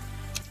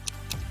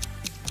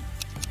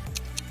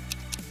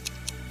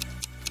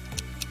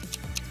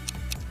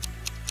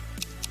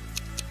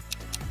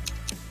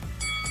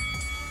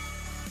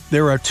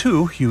 There are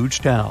 2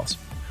 huge towels.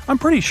 I'm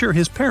pretty sure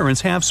his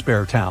parents have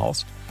spare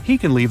towels. He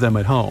can leave them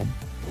at home.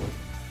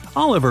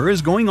 Oliver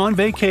is going on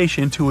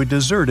vacation to a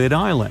deserted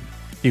island.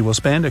 He will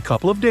spend a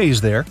couple of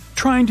days there,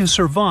 trying to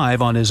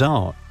survive on his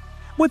own.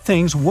 What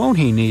things won't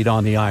he need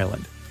on the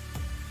island?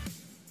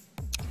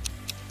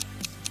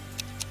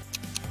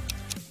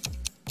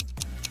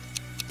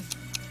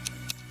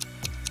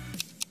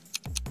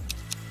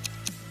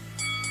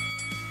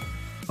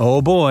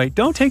 Oh boy,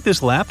 don't take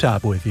this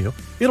laptop with you.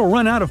 It'll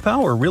run out of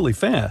power really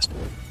fast.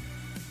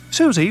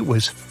 Susie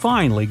was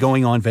finally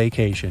going on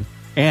vacation,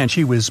 and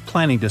she was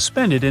planning to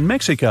spend it in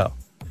Mexico.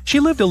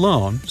 She lived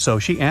alone, so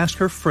she asked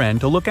her friend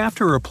to look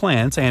after her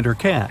plants and her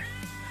cat.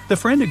 The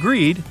friend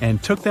agreed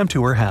and took them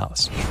to her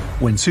house.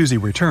 When Susie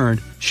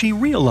returned, she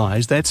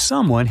realized that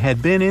someone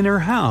had been in her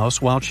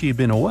house while she had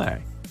been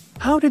away.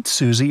 How did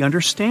Susie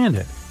understand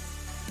it?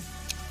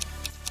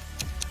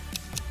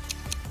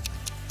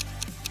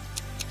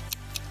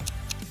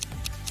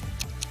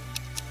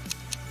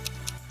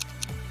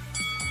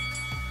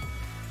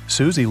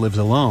 Susie lives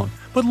alone,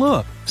 but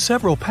look,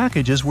 several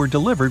packages were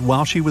delivered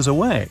while she was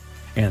away,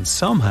 and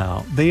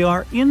somehow they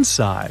are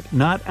inside,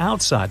 not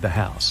outside the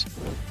house.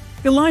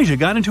 Elijah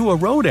got into a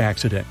road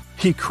accident.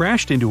 He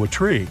crashed into a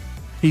tree.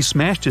 He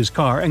smashed his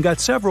car and got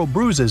several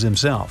bruises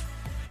himself.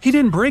 He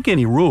didn't break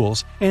any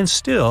rules, and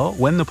still,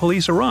 when the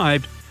police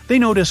arrived, they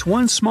noticed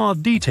one small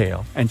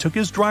detail and took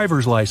his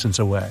driver's license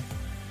away.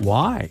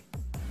 Why?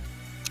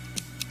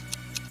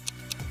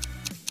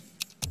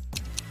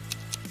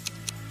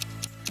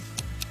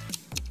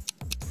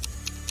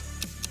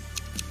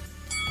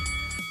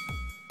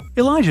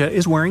 Elijah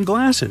is wearing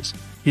glasses.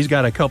 He's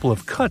got a couple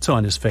of cuts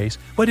on his face,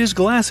 but his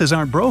glasses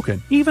aren't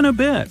broken, even a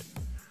bit.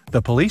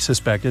 The police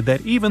suspected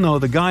that even though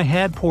the guy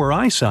had poor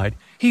eyesight,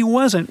 he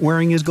wasn't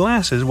wearing his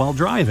glasses while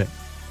driving.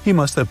 He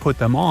must have put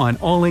them on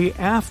only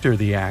after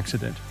the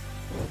accident.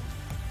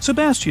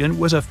 Sebastian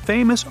was a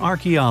famous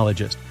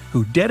archaeologist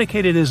who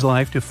dedicated his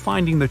life to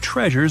finding the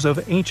treasures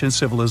of ancient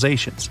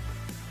civilizations.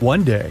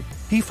 One day,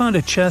 he found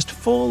a chest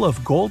full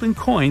of golden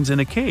coins in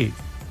a cave.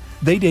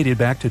 They dated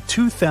back to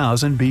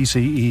 2000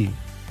 BCE.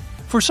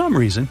 For some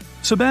reason,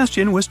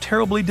 Sebastian was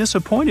terribly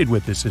disappointed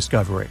with this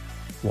discovery.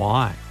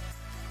 Why?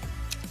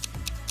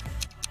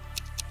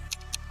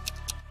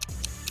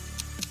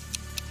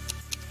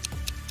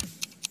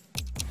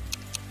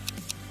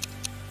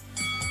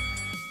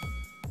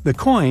 The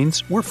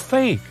coins were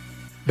fake.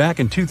 Back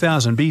in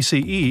 2000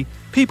 BCE,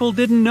 people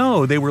didn't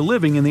know they were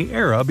living in the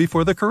era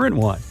before the current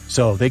one,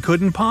 so they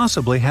couldn't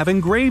possibly have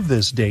engraved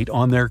this date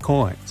on their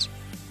coins.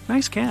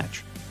 Nice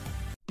catch.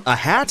 A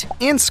hat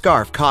and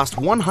scarf cost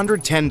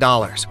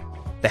 $110.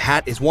 The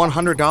hat is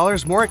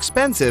 $100 more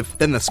expensive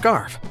than the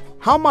scarf.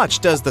 How much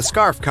does the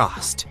scarf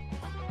cost?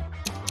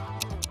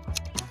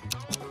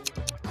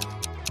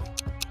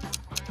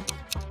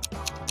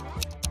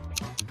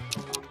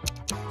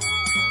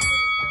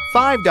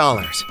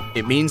 $5.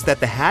 It means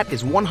that the hat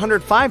is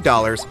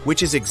 $105,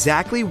 which is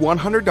exactly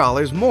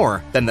 $100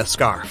 more than the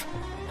scarf.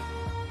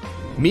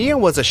 Mia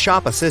was a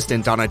shop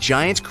assistant on a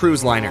giant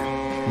cruise liner.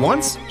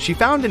 Once, she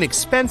found an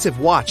expensive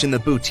watch in the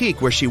boutique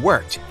where she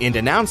worked and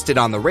announced it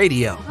on the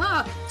radio.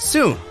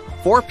 Soon,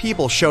 4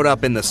 people showed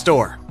up in the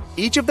store.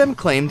 Each of them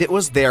claimed it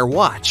was their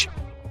watch.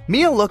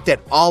 Mia looked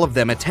at all of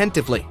them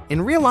attentively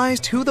and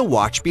realized who the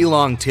watch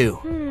belonged to.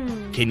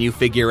 Can you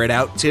figure it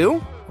out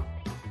too?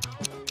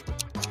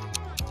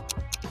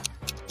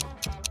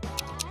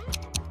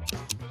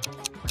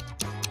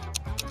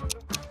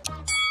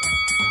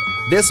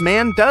 This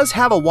man does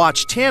have a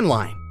watch tan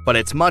line, but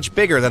it's much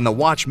bigger than the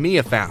watch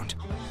Mia found.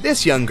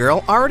 This young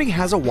girl already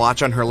has a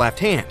watch on her left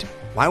hand.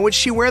 Why would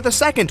she wear the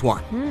second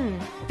one?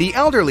 The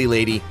elderly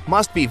lady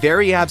must be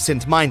very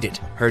absent-minded.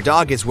 Her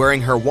dog is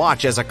wearing her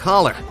watch as a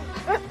collar.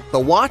 The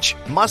watch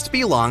must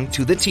belong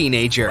to the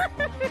teenager.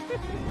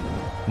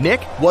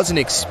 Nick was an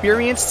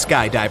experienced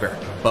skydiver,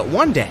 but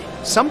one day,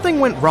 something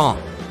went wrong.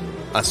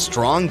 A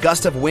strong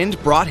gust of wind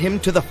brought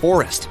him to the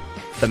forest.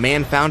 The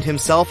man found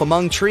himself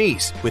among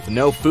trees with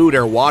no food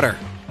or water.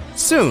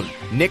 Soon,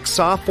 Nick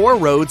saw 4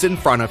 roads in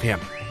front of him.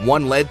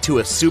 One led to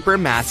a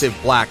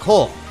supermassive black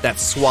hole that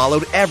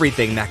swallowed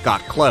everything that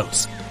got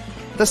close.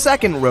 The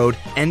second road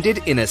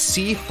ended in a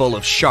sea full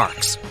of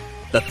sharks.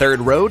 The third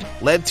road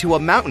led to a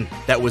mountain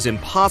that was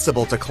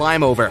impossible to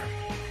climb over.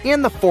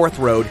 And the fourth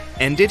road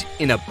ended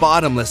in a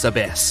bottomless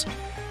abyss.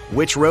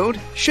 Which road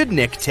should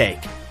Nick take?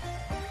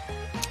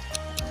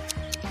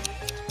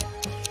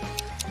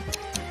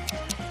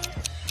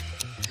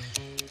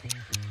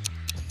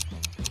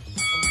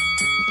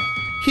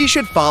 He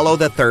should follow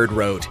the third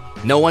road.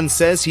 No one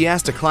says he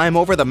has to climb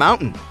over the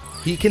mountain.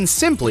 He can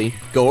simply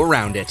go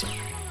around it.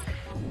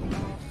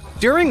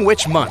 During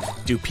which month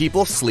do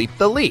people sleep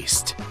the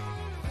least?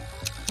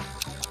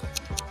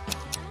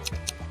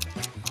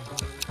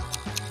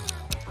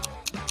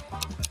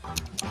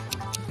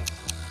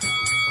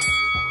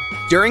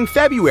 During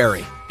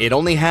February. It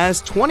only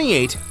has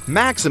 28,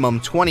 maximum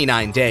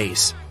 29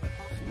 days.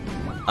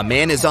 A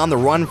man is on the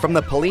run from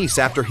the police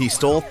after he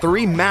stole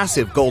 3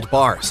 massive gold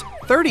bars,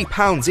 30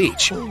 pounds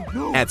each.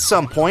 At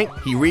some point,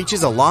 he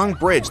reaches a long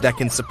bridge that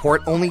can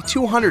support only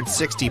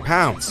 260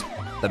 pounds.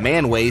 The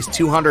man weighs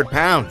 200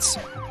 pounds.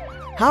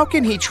 How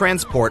can he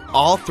transport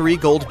all 3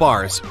 gold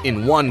bars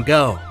in one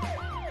go?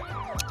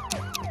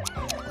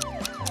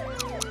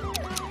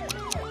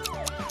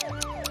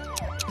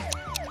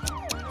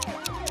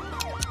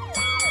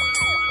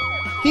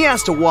 He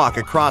has to walk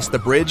across the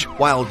bridge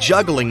while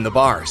juggling the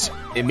bars.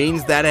 It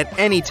means that at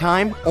any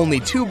time,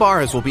 only 2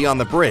 bars will be on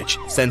the bridge,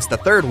 since the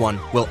third one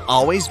will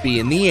always be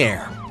in the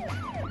air.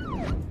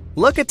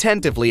 Look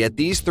attentively at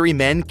these 3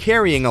 men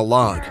carrying a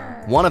log.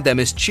 One of them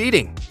is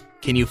cheating.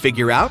 Can you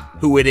figure out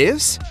who it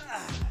is?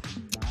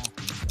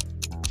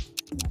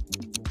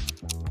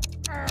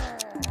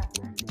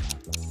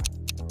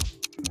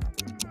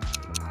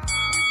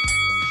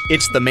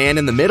 It's the man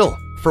in the middle.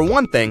 For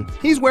one thing,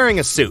 he's wearing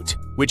a suit,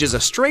 which is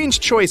a strange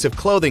choice of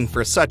clothing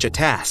for such a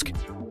task.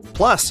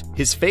 Plus,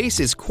 his face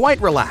is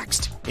quite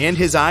relaxed, and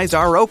his eyes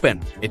are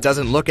open. It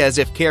doesn't look as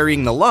if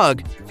carrying the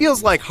lug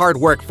feels like hard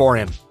work for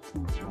him.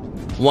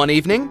 One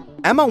evening,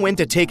 Emma went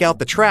to take out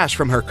the trash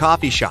from her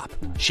coffee shop.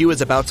 She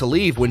was about to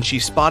leave when she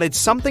spotted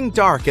something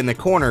dark in the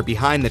corner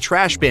behind the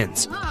trash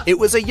bins. It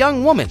was a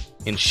young woman,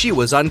 and she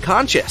was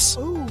unconscious.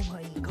 Oh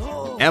my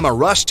God. Emma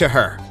rushed to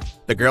her.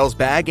 The girl's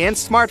bag and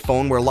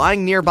smartphone were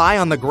lying nearby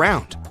on the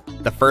ground.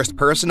 The first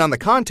person on the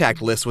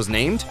contact list was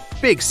named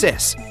Big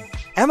Sis.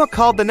 Emma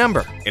called the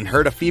number and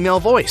heard a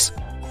female voice.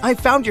 "I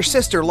found your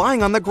sister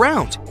lying on the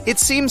ground. It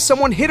seems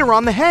someone hit her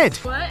on the head."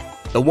 What?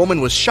 The woman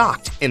was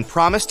shocked and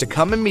promised to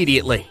come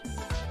immediately.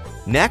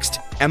 Next,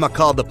 Emma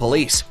called the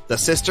police. The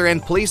sister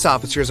and police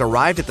officers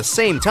arrived at the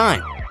same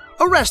time.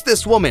 "Arrest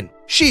this woman!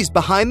 She's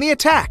behind the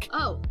attack!"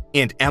 Oh.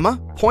 And Emma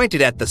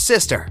pointed at the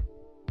sister.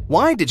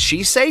 Why did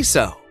she say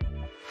so?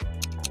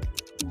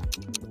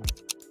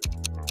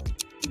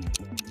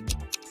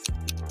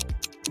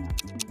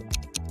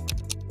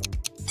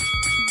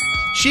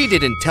 She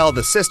didn't tell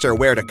the sister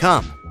where to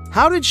come.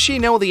 How did she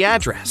know the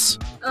address?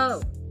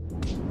 Oh.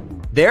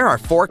 There are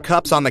 4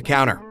 cups on the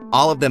counter,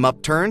 all of them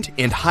upturned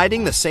and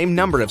hiding the same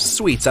number of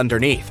sweets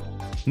underneath.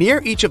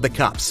 Near each of the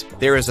cups,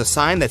 there is a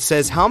sign that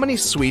says how many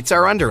sweets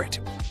are under it.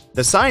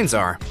 The signs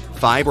are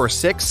 5 or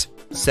 6,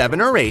 7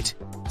 or 8,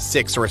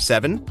 6 or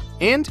 7,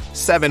 and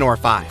 7 or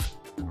 5.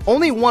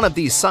 Only one of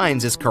these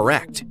signs is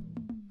correct.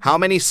 How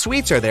many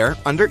sweets are there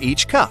under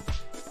each cup?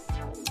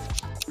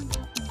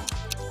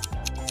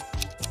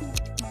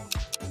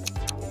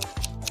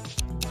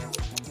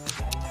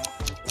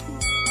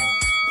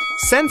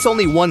 Since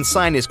only one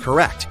sign is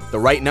correct, the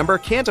right number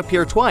can't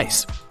appear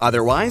twice.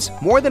 Otherwise,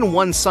 more than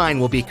one sign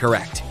will be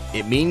correct.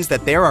 It means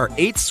that there are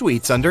 8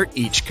 sweets under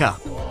each cup.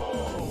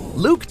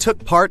 Luke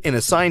took part in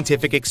a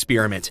scientific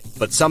experiment,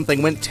 but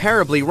something went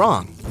terribly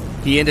wrong.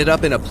 He ended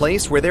up in a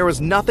place where there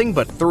was nothing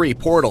but 3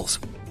 portals.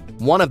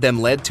 One of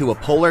them led to a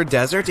polar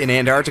desert in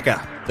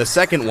Antarctica. The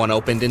second one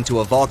opened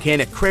into a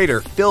volcanic crater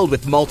filled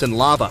with molten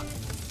lava.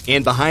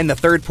 And behind the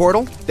third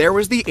portal, there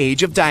was the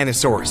age of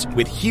dinosaurs,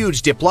 with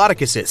huge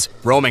diplodocuses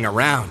roaming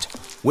around.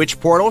 Which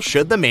portal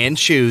should the man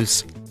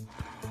choose?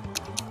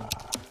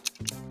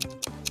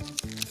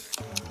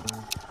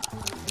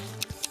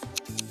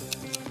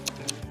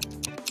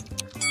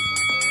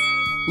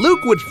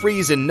 Luke would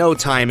freeze in no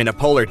time in a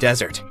polar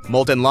desert.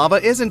 Molten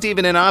lava isn't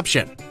even an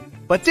option.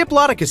 But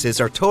Diplodocuses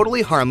are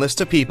totally harmless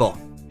to people.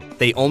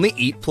 They only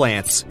eat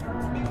plants.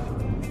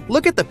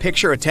 Look at the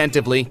picture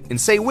attentively and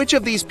say which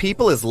of these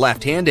people is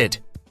left-handed.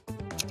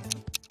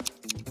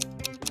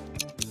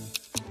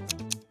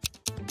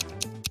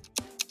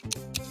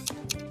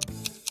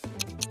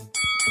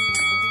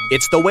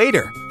 It's the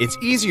waiter. It's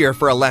easier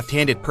for a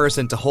left-handed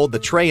person to hold the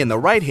tray in the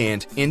right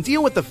hand and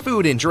deal with the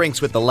food and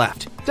drinks with the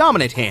left,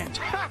 dominant hand.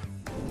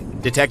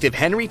 Detective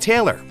Henry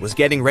Taylor was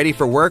getting ready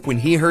for work when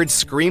he heard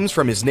screams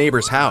from his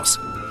neighbor's house.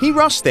 He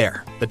rushed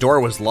there. The door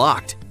was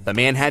locked. The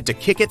man had to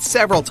kick it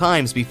several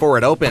times before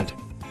it opened.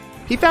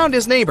 He found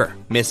his neighbor,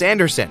 Miss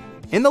Anderson,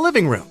 in the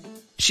living room.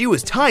 She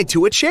was tied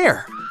to a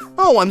chair.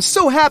 "Oh, I'm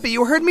so happy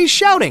you heard me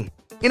shouting.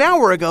 An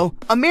hour ago,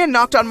 a man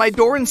knocked on my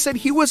door and said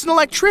he was an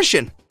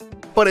electrician.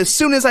 But as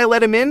soon as I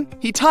let him in,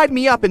 he tied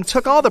me up and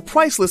took all the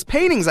priceless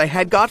paintings I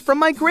had got from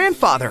my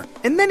grandfather,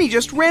 and then he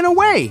just ran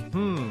away."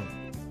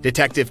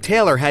 Detective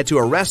Taylor had to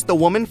arrest the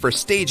woman for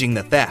staging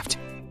the theft.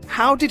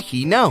 How did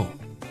he know?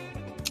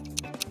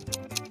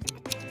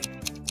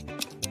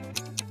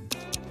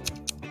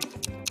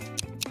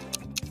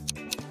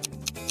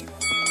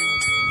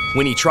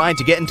 When he tried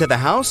to get into the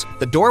house,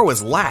 the door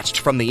was latched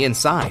from the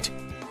inside.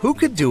 Who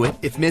could do it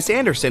if Miss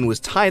Anderson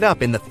was tied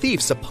up and the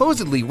thief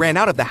supposedly ran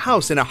out of the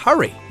house in a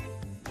hurry?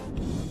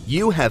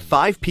 You have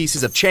 5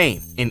 pieces of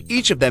chain, and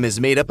each of them is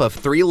made up of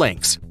 3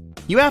 links.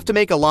 You have to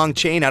make a long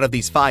chain out of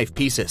these 5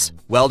 pieces.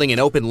 Welding an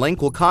open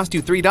link will cost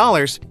you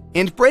 $3,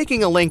 and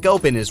breaking a link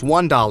open is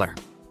 $1.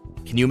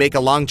 Can you make a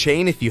long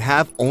chain if you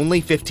have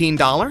only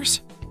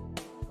 $15?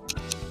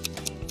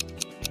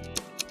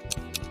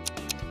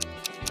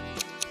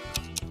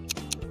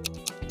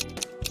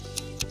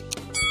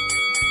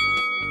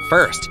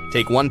 First,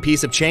 take 1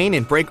 piece of chain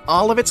and break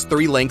all of its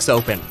 3 links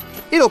open.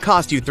 It'll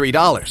cost you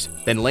 $3.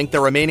 Then link the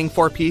remaining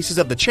 4 pieces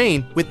of the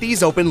chain with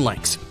these open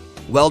links.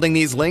 Welding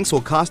these links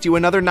will cost you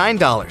another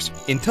 $9.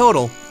 In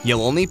total,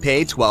 you'll only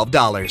pay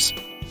 $12.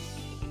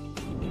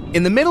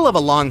 In the middle of a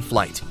long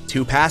flight,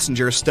 2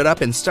 passengers stood up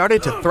and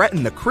started to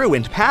threaten the crew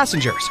and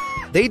passengers.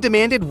 They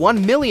demanded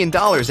 $1 million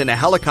in a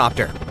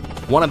helicopter.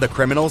 One of the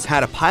criminals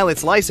had a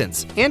pilot's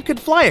license and could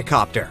fly a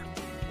copter.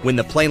 When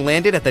the plane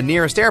landed at the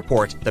nearest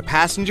airport, the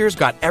passengers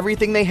got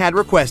everything they had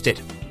requested: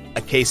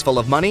 a case full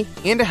of money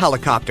and a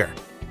helicopter.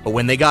 But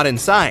when they got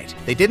inside,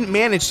 they didn't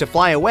manage to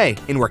fly away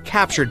and were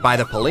captured by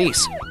the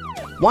police.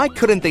 Why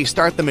couldn't they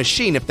start the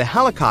machine if the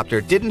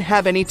helicopter didn't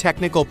have any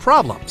technical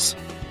problems?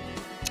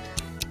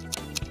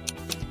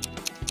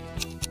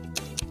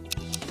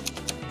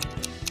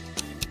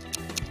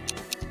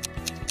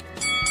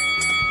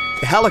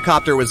 The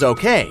helicopter was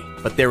okay,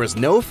 but there was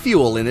no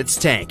fuel in its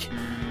tank.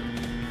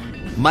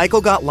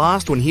 Michael got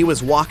lost when he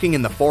was walking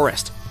in the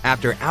forest.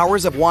 After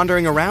hours of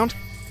wandering around,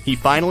 he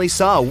finally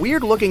saw a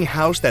weird-looking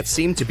house that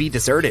seemed to be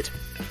deserted.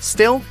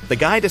 Still, the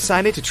guy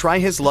decided to try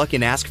his luck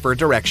and ask for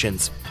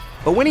directions.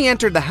 But when he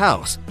entered the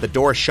house, the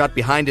door shut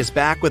behind his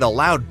back with a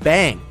loud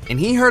bang, and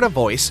he heard a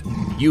voice,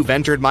 "You've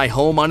entered my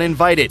home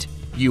uninvited.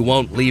 You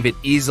won't leave it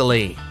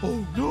easily."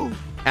 Oh no.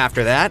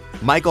 After that,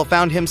 Michael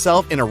found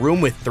himself in a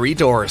room with 3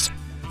 doors.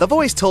 The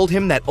voice told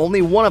him that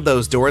only one of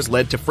those doors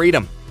led to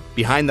freedom.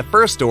 Behind the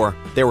first door,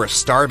 there were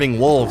starving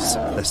wolves.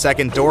 The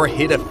second door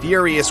hid a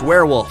furious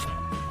werewolf.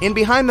 And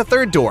behind the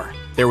third door,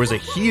 there was a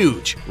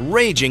huge,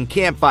 raging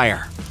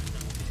campfire.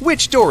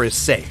 Which door is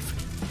safe?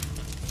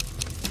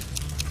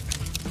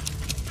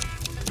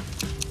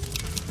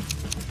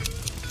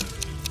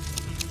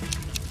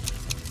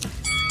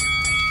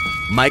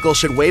 Michael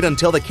should wait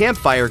until the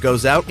campfire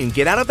goes out and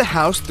get out of the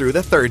house through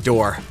the third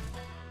door.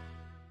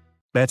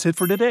 That's it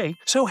for today.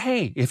 So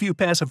hey, if you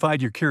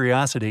pacified your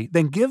curiosity,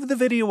 then give the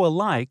video a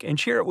like and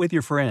share it with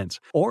your friends.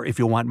 Or if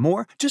you want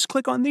more, just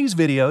click on these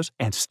videos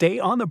and stay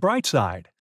on the bright side.